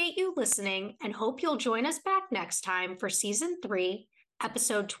appreciate you listening and hope you'll join us back next time for Season 3,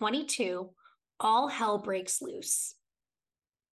 Episode 22, All Hell Breaks Loose.